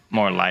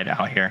more light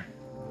out here.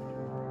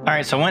 All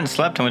right, so I went and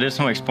slept, and we did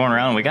some exploring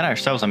around. We got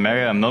ourselves a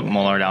mega milk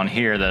molar down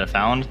here that I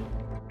found.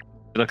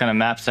 If you look on the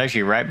map, it's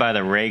actually right by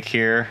the rake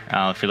here.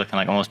 If you're looking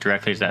like almost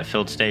directly to that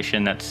field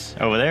station that's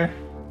over there.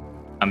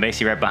 I'm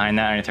basically right behind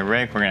that underneath the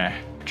rake. We're gonna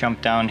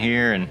jump down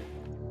here, and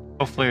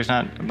hopefully there's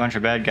not a bunch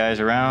of bad guys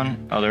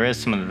around. Oh, there is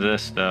some of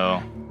this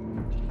though.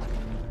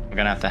 We're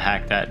gonna have to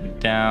hack that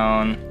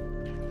down.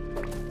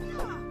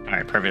 All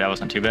right, perfect. That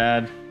wasn't too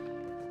bad.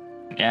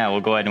 Yeah, we'll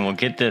go ahead and we'll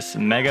get this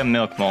mega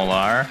milk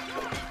molar.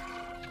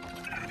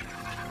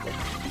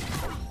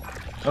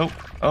 Oh,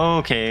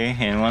 okay.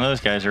 And one of those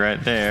guys are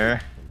right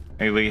there.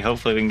 Maybe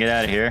hopefully we can get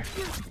out of here.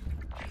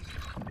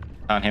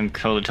 Found him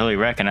totally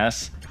wrecking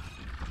us.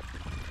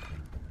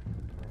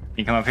 Can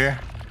you come up here?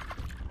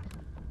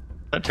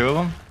 Is that two of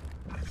them?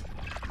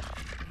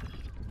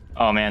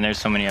 Oh man, there's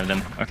so many of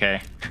them.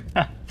 Okay.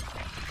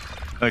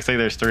 Looks like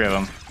there's 3 of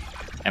them.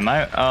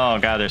 Oh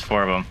god, there's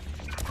 4 of them.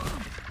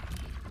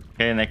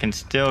 Okay, and they can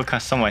still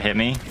somewhat hit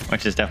me,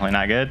 which is definitely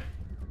not good.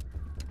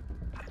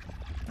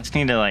 I just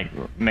need to like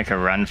make a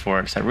run for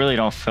it, because I really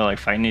don't feel like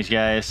fighting these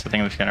guys. So I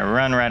think I'm just gonna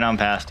run right on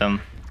past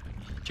them.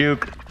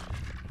 Juke.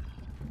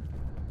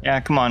 Yeah,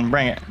 come on,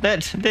 bring it. That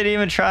didn't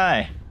even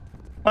try.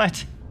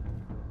 What?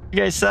 You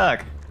guys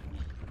suck.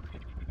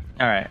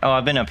 All right. Oh,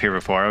 I've been up here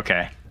before.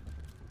 Okay.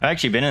 I've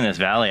actually been in this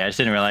valley. I just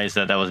didn't realize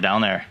that was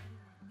down there.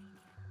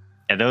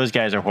 Yeah, those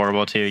guys are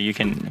horrible too. You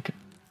can.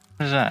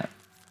 What is that?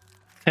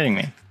 It's hitting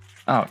me.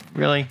 Oh,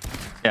 really?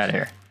 Get out of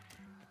here.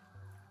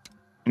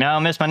 Now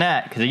I'll miss my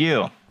net because of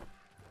you.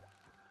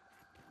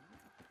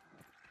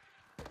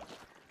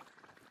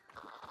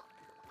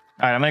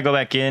 All right, I'm gonna go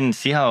back in and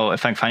see if I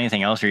can find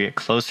anything else or get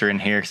closer in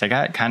here, because I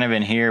got kind of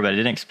in here, but I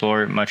didn't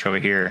explore much over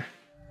here.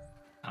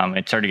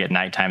 It started to get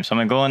nighttime, so I'm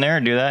gonna go in there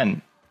and do that,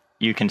 and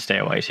you can stay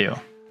away too.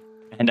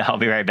 And I'll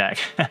be right back.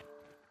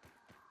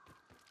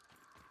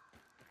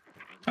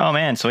 Oh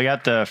man, so we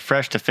got the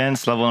fresh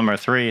defense level number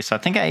 3. So I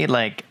think I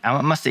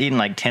must have eaten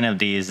like 10 of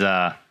these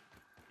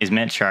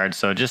mint shards.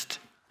 So just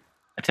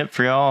a tip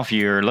for y'all, if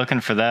you're looking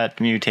for that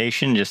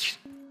mutation, just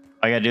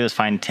all you gotta do is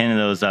find 10 of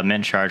those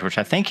mint shards, which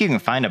I think you can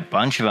find a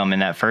bunch of them in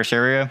that first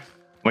area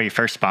where you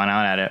first spawn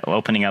out at it,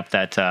 opening up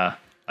that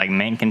like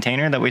main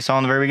container that we saw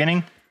in the very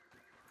beginning.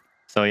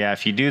 So yeah,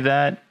 if you do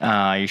that,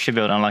 you should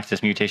be able to unlock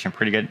this mutation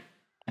pretty good.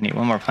 I need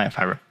one more plant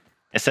fiber.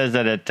 It says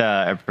that it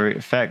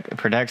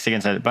protects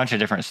against a bunch of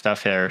different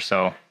stuff here.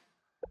 So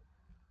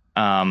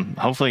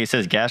hopefully it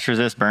says gas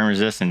resist, burn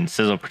resist, and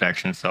sizzle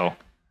protection. So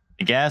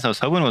the gas I was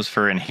hoping was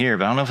for in here,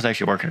 but I don't know if it's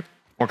actually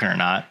working or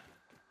not.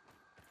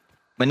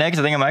 But next,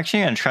 I think I'm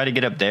actually gonna try to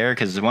get up there,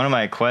 because one of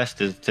my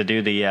quests is to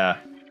do the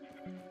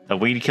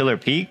weed killer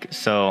peak.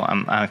 So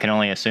I can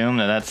only assume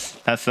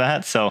that's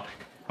that. So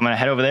I'm gonna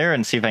head over there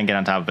and see if I can get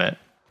on top of it.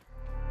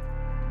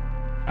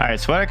 All right,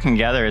 so what I can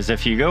gather is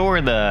if you go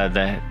where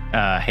the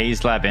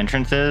Haze lab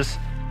entrance is,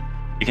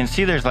 you can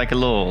see there's like a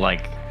little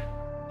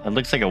it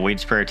looks like a weed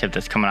sprayer tip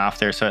that's coming off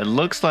there. So it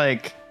looks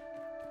like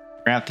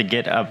we're gonna have to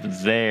get up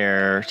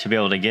there to be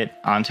able to get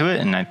onto it.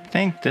 And I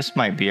think this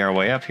might be our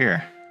way up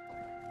here.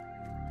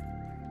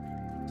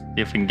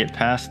 See if we can get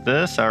past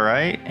this. All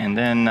right, and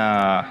then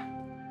yeah,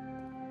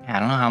 I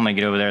don't know how I'm gonna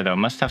get over there though.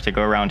 Must have to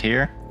go around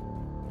here.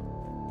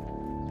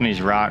 Some of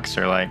these rocks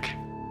are like,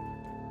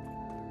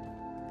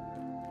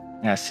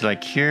 yeah, see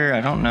like here,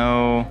 I don't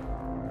know.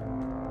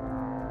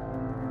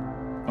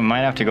 We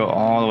might have to go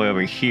all the way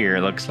over here,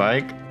 it looks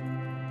like.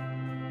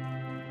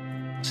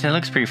 So it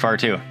looks pretty far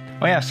too.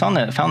 Oh yeah, found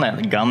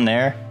that gum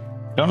there.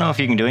 Don't know if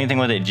you can do anything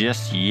with it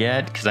just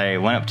yet, because I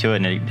went up to it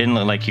and it didn't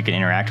look like you could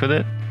interact with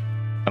it.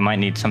 I might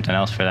need something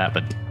else for that,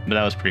 but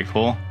that was pretty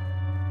cool.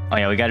 Oh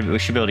yeah, we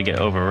should be able to get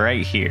over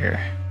right here.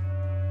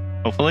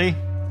 Hopefully.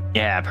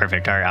 Yeah,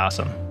 perfect. All right,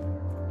 awesome.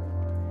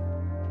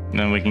 And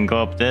then we can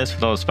go up this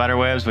with all the spider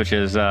webs, which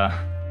is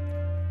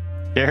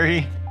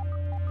scary.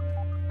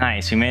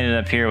 Nice, we made it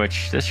up here,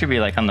 which this should be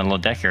like on the little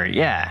deck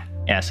area.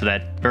 Yeah, so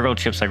that BURG.L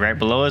chip's like right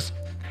below us,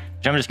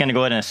 which I'm just gonna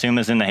go ahead and assume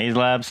is in the Haze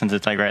lab since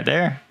it's like right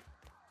there.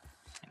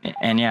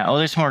 And yeah, oh,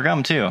 there's some more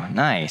gum too.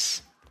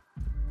 Nice.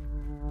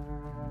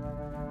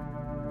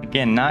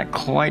 Again, not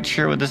quite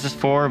sure what this is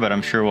for, but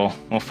I'm sure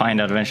we'll find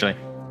out eventually.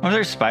 Oh,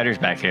 there's spiders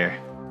back here.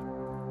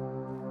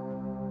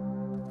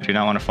 I do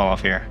not want to fall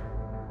off here.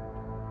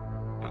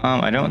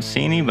 I don't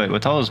see any, but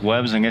with all those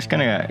webs, I'm just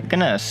gonna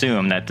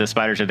assume that the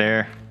spiders are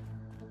there.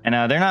 And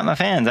they're not my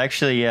fans.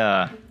 Actually,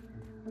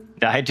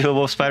 died to a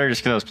wolf spider just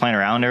because I was playing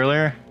around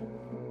earlier.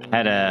 I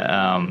had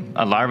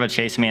a larva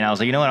chasing me, and I was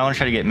like, you know what? I want to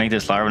try to make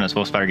this larva and this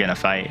wolf spider get in a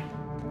fight.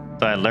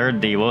 So I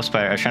lured the wolf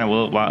spider. I was trying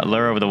to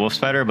lure over the wolf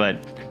spider, but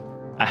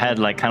I had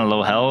like kind of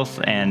low health,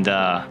 and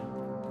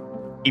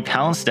he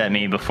pounced at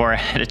me before I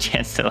had a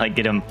chance to like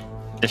get him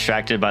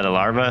distracted by the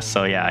larva.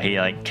 So yeah, he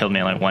like killed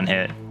me in like one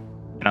hit,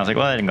 and I was like,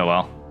 well, that didn't go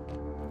well.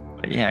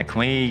 But yeah, can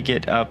we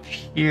get up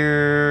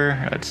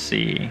here? Let's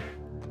see.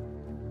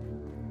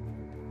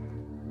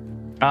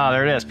 Oh,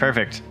 there it is.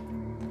 Perfect.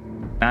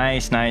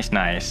 Nice, nice,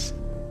 nice.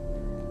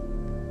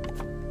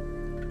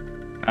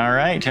 All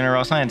right,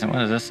 general science. What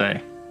does this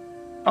say?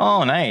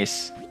 Oh,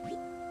 nice.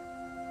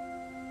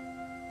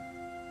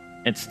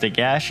 It's the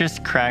gaseous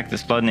crack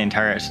that's flooding the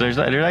entire. So there's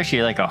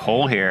actually like a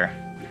hole here.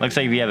 Looks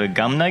like we have a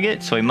gum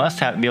nugget, so we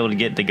must be able to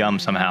get the gum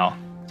somehow.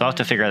 So I'll have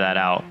to figure that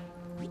out.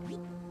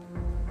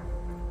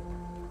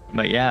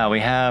 But yeah,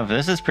 we have.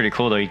 This is pretty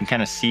cool though. You can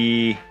kind of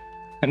see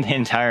the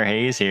entire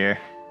haze here.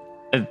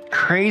 The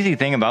crazy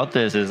thing about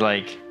this is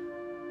like,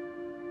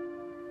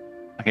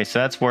 okay, so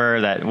that's where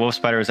that wolf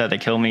spider was at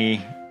that killed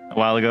me a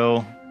while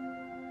ago.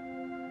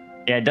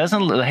 Yeah,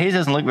 the haze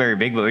doesn't look very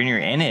big, but when you're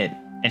in it,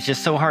 it's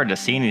just so hard to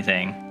see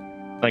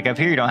anything. Like up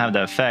here, you don't have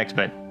the effect,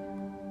 but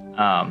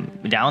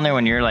down there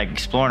when you're like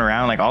exploring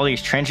around, like all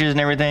these trenches and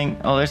everything.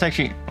 Oh, there's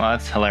actually, well,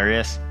 that's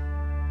hilarious.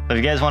 So if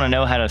you guys want to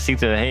know how to see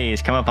through the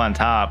haze, come up on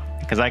top,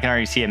 because I can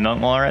already see a milk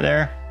wall right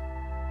there.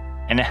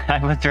 And I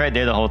was right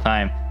there the whole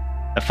time.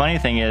 The funny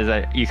thing is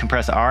that you can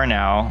press R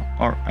now,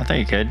 or I thought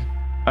you could.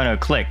 Oh no,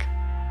 click.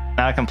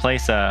 Now I can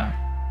place a,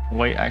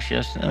 wait,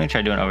 actually, let me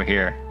try doing it over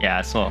here. Yeah,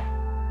 it's a little,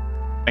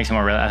 makes it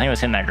more real. I think it was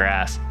hitting that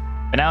grass.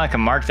 But now I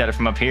can mark that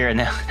from up here, and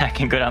then I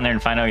can go down there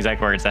and find out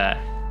exactly where it's at.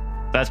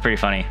 So that's pretty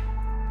funny.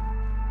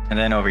 And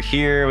then over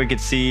here, we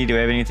could see, do we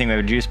have anything? We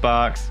have a juice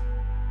box.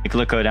 We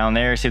could go down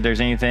there, see if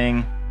there's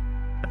anything.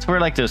 That's where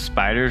like those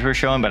spiders were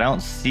showing, but I don't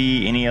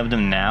see any of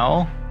them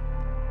now.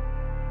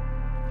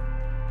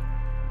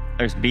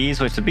 There's bees,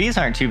 which the bees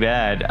aren't too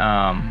bad.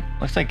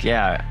 Looks like,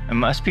 yeah, it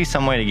must be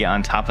some way to get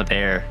on top of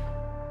there.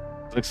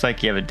 Looks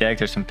like you have a deck.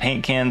 There's some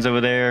paint cans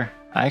over there.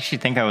 I actually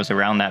think I was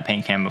around that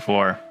paint can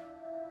before.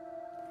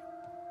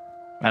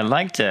 I'd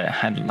like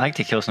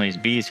to kill some of these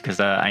bees because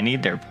I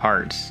need their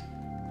parts.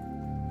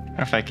 I don't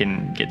know if I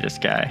can get this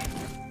guy.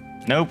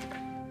 Nope.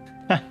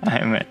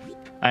 I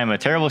am a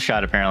terrible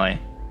shot apparently.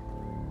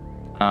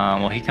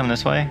 Will he come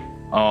this way?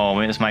 Oh,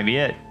 this might be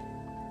it.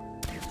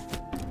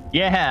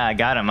 Yeah, I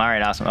got him. All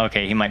right, awesome.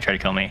 Okay, he might try to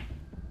kill me.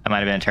 That might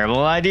have been a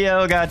terrible idea.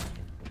 Oh god.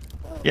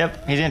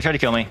 Yep, he's gonna try to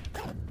kill me.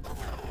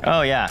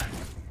 Oh yeah.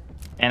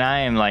 And I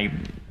am like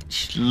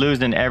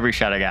losing every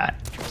shot I got.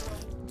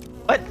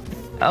 What?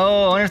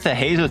 Oh, I wonder if the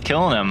haze was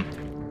killing him.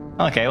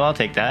 Okay, well I'll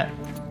take that.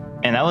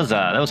 And that was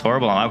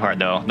horrible on my part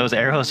though. Those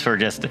arrows were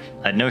just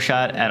no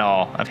shot at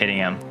all of hitting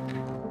him.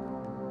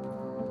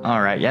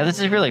 All right, yeah, this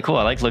is really cool.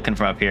 I like looking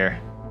from up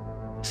here.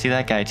 See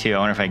that guy too. I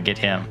wonder if I can get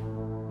him.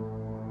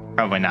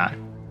 Probably not.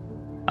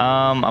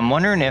 I'm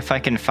wondering if I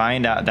can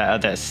find out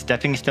that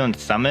stepping stone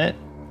summit.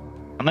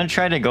 I'm gonna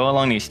try to go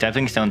along these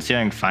stepping stones, see if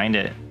I can find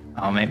it.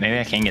 Oh, maybe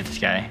I can get this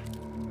guy.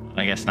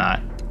 I guess not.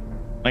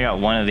 I got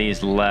one of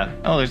these left.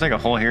 Oh, there's like a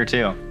hole here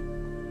too.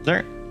 Is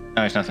there? No,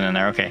 there's nothing in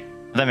there. Okay.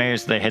 I thought maybe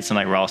they hit some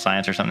like raw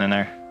science or something in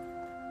there.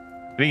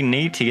 It'd be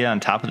neat to get on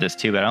top of this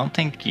too, but I don't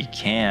think you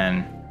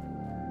can.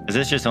 Because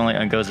this just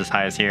only goes as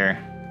high as here.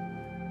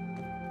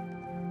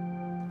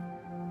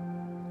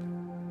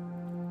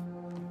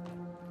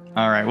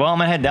 Alright, well I'm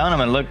gonna head down. I'm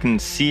gonna look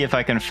and see if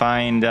I can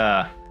find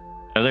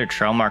another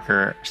trail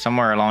marker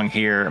somewhere along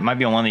here. It might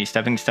be on one of these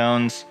stepping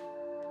stones.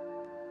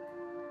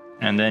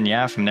 And then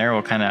yeah, from there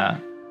we'll kind of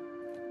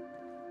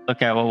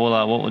look at what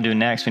we'll do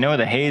next. We know where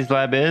the Haze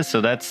lab is, so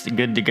that's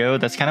good to go.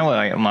 That's kind of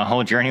what my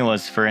whole journey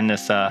was for in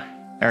this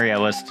area,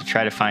 was to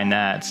try to find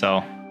that.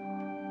 So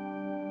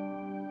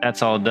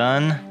that's all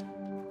done.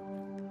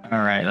 All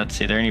right, let's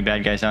see. Are there any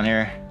bad guys down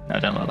here? No, it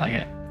doesn't look like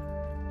it.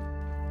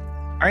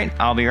 All right,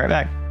 I'll be right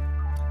back.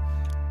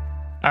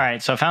 All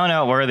right, so I found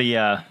out where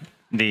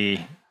the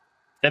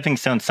Stepping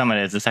Stone Summit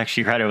is. It's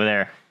actually right over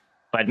there.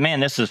 But man,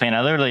 this was pain.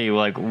 I literally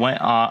like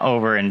went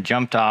over and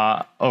jumped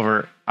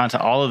over onto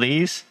all of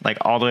these, like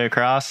all the way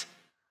across.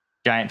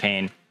 Giant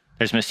pain.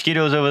 There's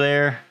mosquitoes over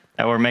there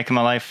that were making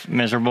my life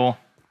miserable.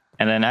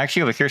 And then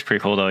actually over here is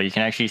pretty cool though. You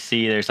can actually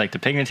see there's like the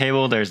picnic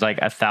table. There's like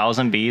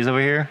 1,000 bees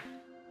over here.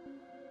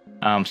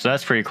 So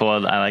that's pretty cool.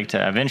 I like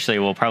to eventually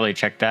we'll probably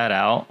check that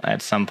out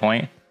at some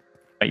point.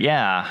 But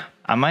yeah,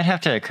 I might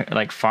have to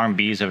like farm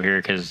bees over here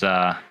because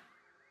that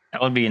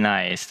would be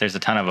nice. There's a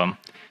ton of them.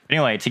 But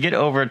anyway, to get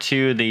over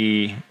to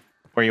the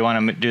where you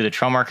want to do the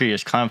trail marker, you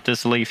just climb up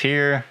this leaf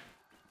here.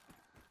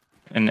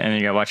 And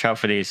you gotta watch out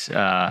for these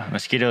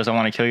mosquitoes that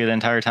want to kill you the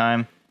entire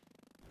time.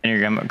 And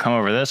you're gonna come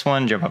over this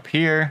one, jump up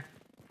here.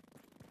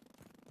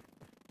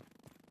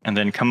 And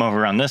then come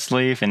over on this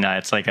leaf, and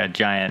it's like a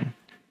giant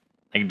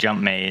like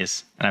jump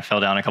maze. And I fell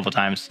down a couple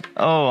times.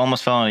 Oh,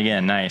 almost fell on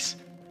again. Nice.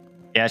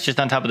 Yeah, it's just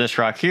on top of this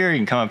rock here. You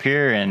can come up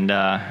here and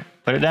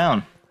put it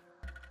down.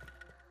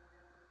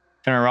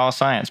 Turn raw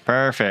science.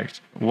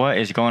 Perfect. What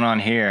is going on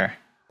here?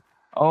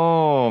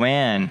 Oh,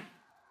 man.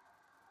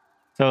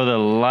 So the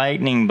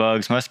lightning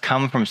bugs must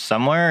come from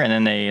somewhere, and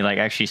then they like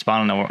actually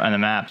spawn on the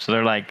map. So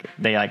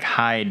they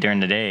hide during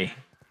the day.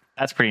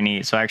 That's pretty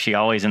neat. So actually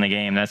always in the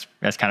game. That's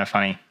kind of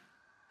funny.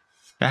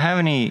 Do I have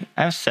any?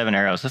 I have 7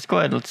 arrows. Let's go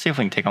ahead. Let's see if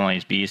we can take on one of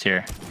these bees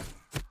here.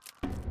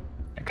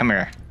 Come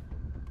here.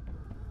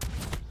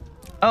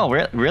 Oh,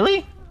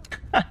 really?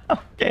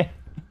 Okay.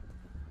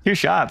 2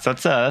 shots.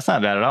 That's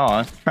not bad at all.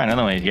 Let's try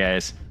another one of these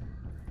guys.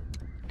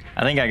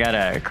 I think I got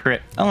a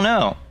crit. Oh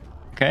no.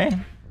 Okay.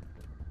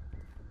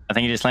 I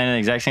think he just landed in the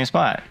exact same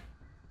spot.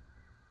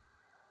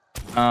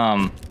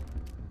 All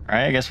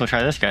right. I guess we'll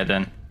try this guy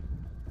then.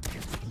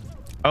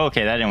 Oh,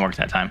 okay, that didn't work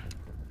that time.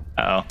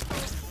 Uh oh.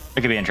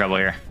 We could be in trouble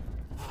here.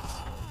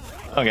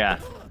 Oh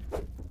god.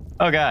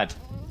 Oh god.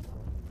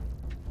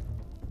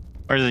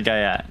 Where's this guy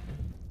at?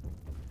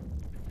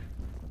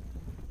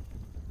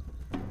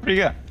 Where'd he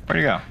go? Where'd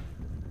he go?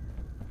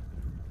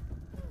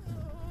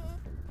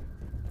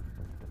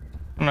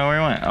 I don't know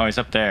where he went. Oh, he's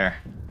up there.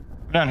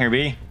 Come down here,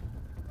 B.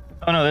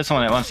 Oh no, this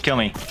one that wants to kill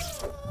me.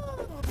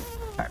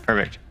 Alright,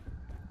 perfect.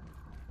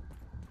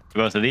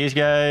 Both of these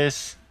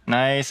guys.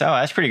 Nice. Oh,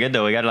 that's pretty good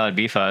though. We got a lot of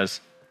bee fuzz.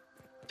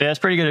 So that's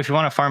pretty good if you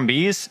want to farm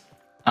bees.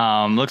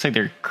 Looks like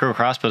their crow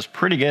crossbow's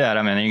pretty good at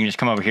them, and then you can just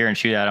come over here and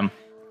shoot at them.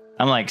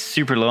 I'm like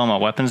super low on my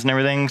weapons and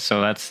everything,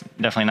 so that's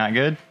definitely not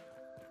good.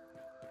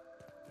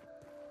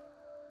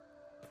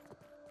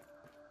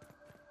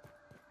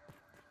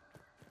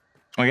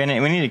 We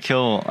need to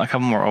kill a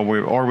couple more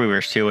orb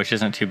weavers too, which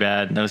isn't too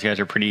bad. Those guys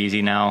are pretty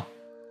easy now.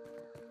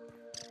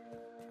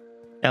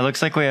 Yeah, it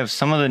looks like we have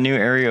some of the new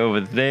area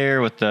over there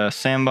with the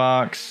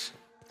sandbox.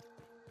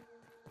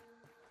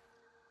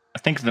 I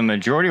think the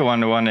majority of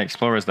one to want to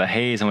explore is the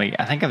haze, and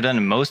I think I've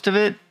done most of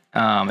it.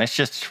 It's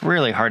just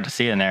really hard to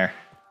see in there.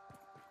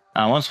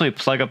 Once we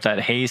plug up that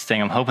haze thing,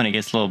 I'm hoping it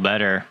gets a little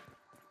better.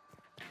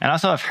 And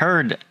also I've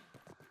heard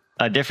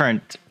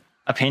different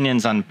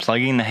opinions on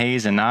plugging the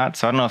haze and not,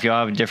 so I don't know if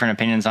y'all have different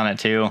opinions on it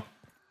too.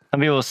 Some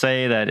people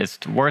say that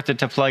it's worth it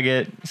to plug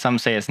it. Some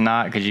say it's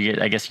not because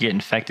I guess you get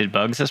infected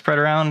bugs that spread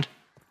around.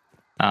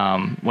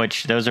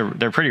 Which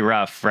they're pretty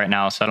rough right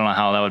now, so I don't know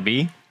how that would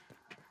be.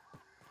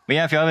 But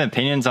yeah, if you have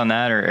opinions on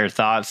that or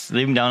thoughts,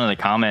 leave them down in the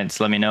comments.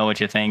 Let me know what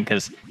you think,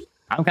 because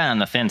I'm kind of on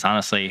the fence,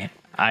 honestly.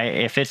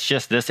 If it's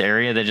just this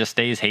area that just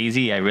stays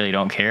hazy, I really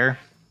don't care.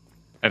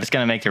 If it's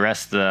going to make the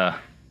rest of the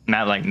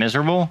map like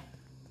miserable,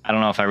 I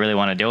don't know if I really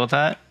want to deal with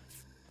that.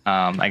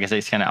 I guess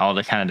it's kind of all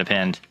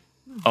depend.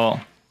 Oh.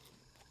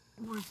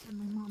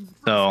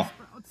 So,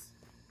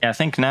 yeah, I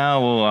think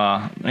now we'll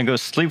gonna go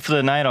sleep for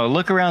the night. I'll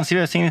look around, see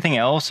if I see anything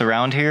else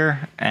around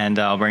here, and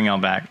I'll bring y'all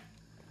back.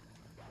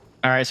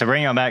 All right, so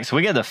bring y'all back. So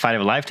we got the fight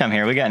of a lifetime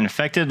here. We got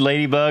infected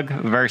ladybug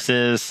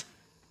versus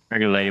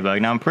regular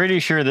ladybug. Now I'm pretty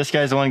sure this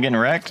guy's the one getting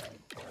wrecked.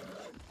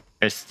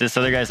 This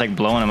other guy's like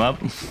blowing him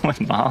up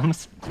with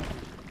bombs.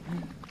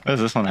 What does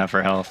this one have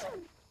for health?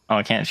 Oh,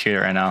 I can't shoot it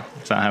right now.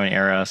 It's not having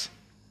arrows.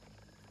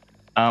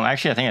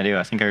 Actually, I think I do.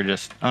 I think I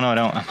just... Oh, no, I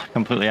don't. I'm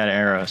completely out of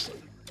arrows.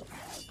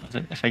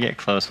 If I get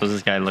close, what does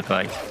this guy look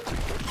like?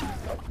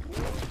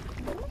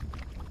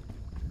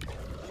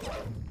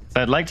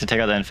 So I'd like to take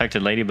out the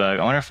infected ladybug.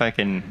 I wonder if I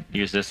can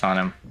use this on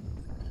him.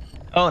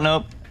 Oh,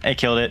 nope. It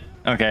killed it.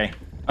 Okay.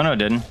 Oh, no, it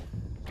didn't.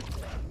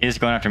 He's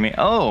going after me.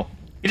 Oh!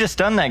 He just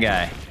stunned that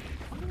guy.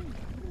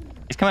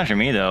 He's coming after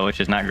me, though, which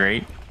is not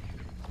great.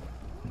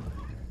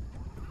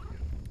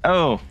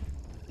 Oh!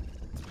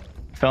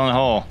 Fell in the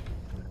hole.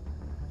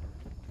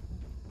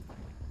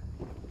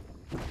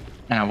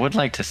 And I would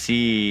like to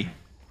see...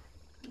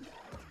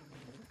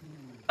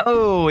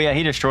 Oh, yeah,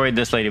 he destroyed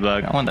this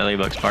ladybug. I want that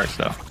ladybug's parts,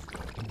 though.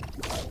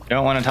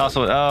 Don't want to toss it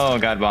with... Oh,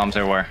 God, bombs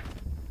everywhere.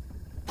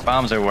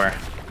 Bombs everywhere.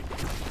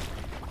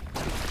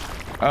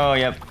 Oh,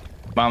 yep.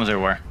 Bombs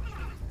everywhere.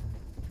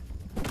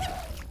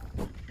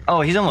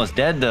 Oh, he's almost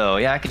dead, though.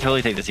 Yeah, I could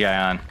totally take this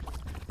guy on.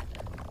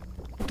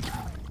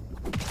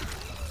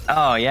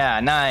 Oh, yeah,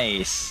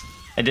 nice.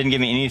 It didn't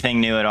give me anything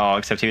new at all,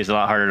 except he was a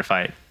lot harder to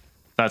fight.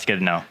 So that's good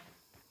to know.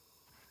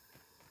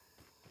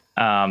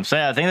 So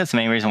yeah, I think that's the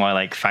main reason why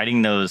like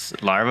fighting those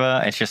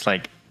larvae, it's just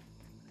like,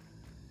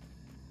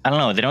 I don't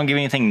know, they don't give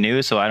you anything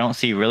new, so I don't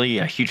see really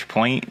a huge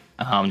point.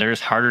 They're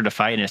just harder to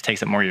fight and it just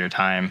takes up more of your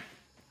time.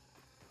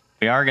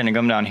 We are going to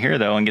come down here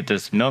though and get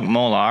this milk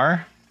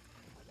molar.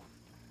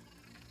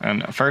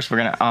 And first we're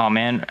going to, oh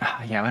man,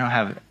 yeah, we don't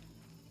have,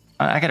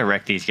 I got to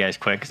wreck these guys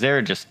quick because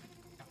they're just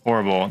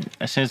horrible.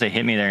 As soon as they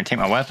hit me, they're going to take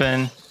my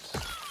weapon.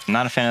 I'm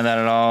not a fan of that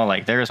at all.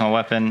 Like, there's my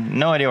weapon.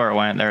 No idea where it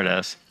went. There it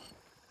is.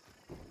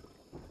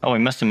 Oh, we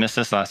must have missed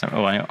this last time.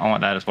 Oh, I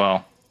want that as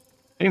well.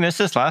 Did we miss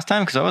this last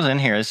time? Because I was in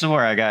here. This is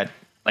where I got,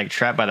 like,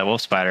 trapped by the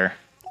wolf spider.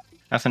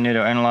 Nothing new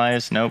to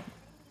analyze. Nope.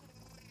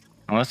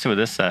 Well, let's see what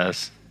this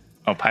says.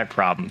 Oh, pipe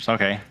problems.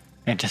 Okay.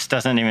 It just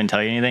doesn't even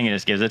tell you anything. It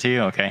just gives it to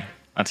you. Okay.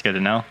 That's good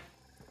to know.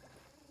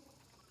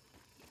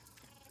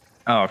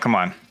 Oh, come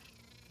on.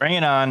 Bring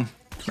it on.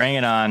 Bring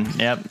it on.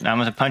 Yep. I'm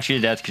going to punch you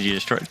to death because you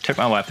just took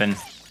my weapon.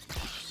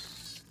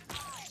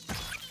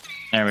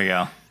 There we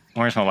go.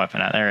 Where's my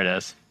weapon at? There it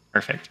is.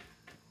 Perfect.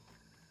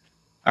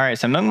 All right.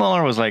 So Milk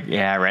Molar was like,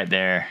 yeah, right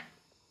there.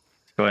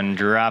 Let's go ahead and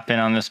drop in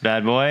on this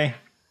bad boy.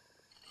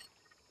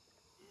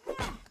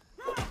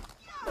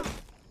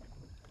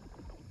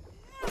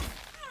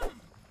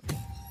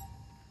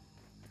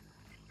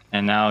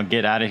 And now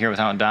get out of here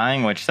without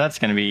dying, which that's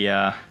going to be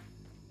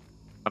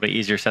probably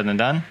easier said than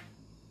done.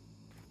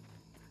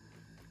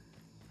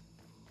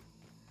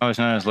 Oh, there's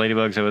none of those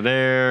ladybugs over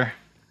there.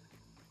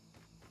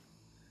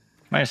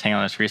 Might just hang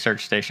on this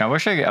research station. I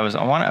wish I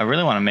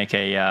really want to make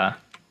a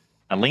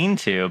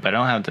lean-to, but I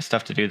don't have the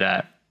stuff to do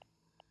that.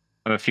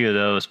 I have a few of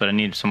those, but I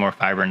need some more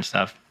fiber and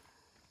stuff.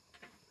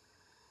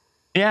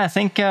 Yeah, I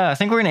think we're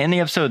gonna end the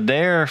episode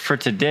there for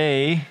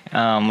today.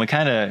 We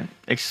kind of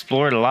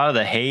explored a lot of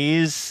the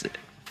Haze,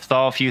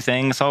 saw a few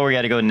things, saw where we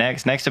got to go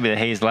next. Next will be the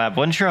Haze lab.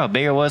 Wasn't sure how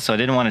big it was, so I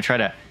didn't want to try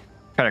to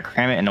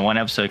cram it into one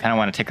episode. Kind of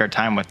want to take our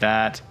time with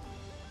that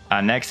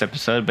next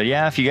episode. But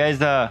yeah, if you guys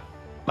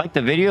like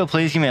the video,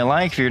 please give me a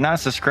like. If you're not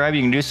subscribed,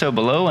 you can do so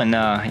below. And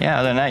yeah,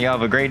 other than that, y'all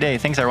have a great day.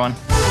 Thanks, everyone.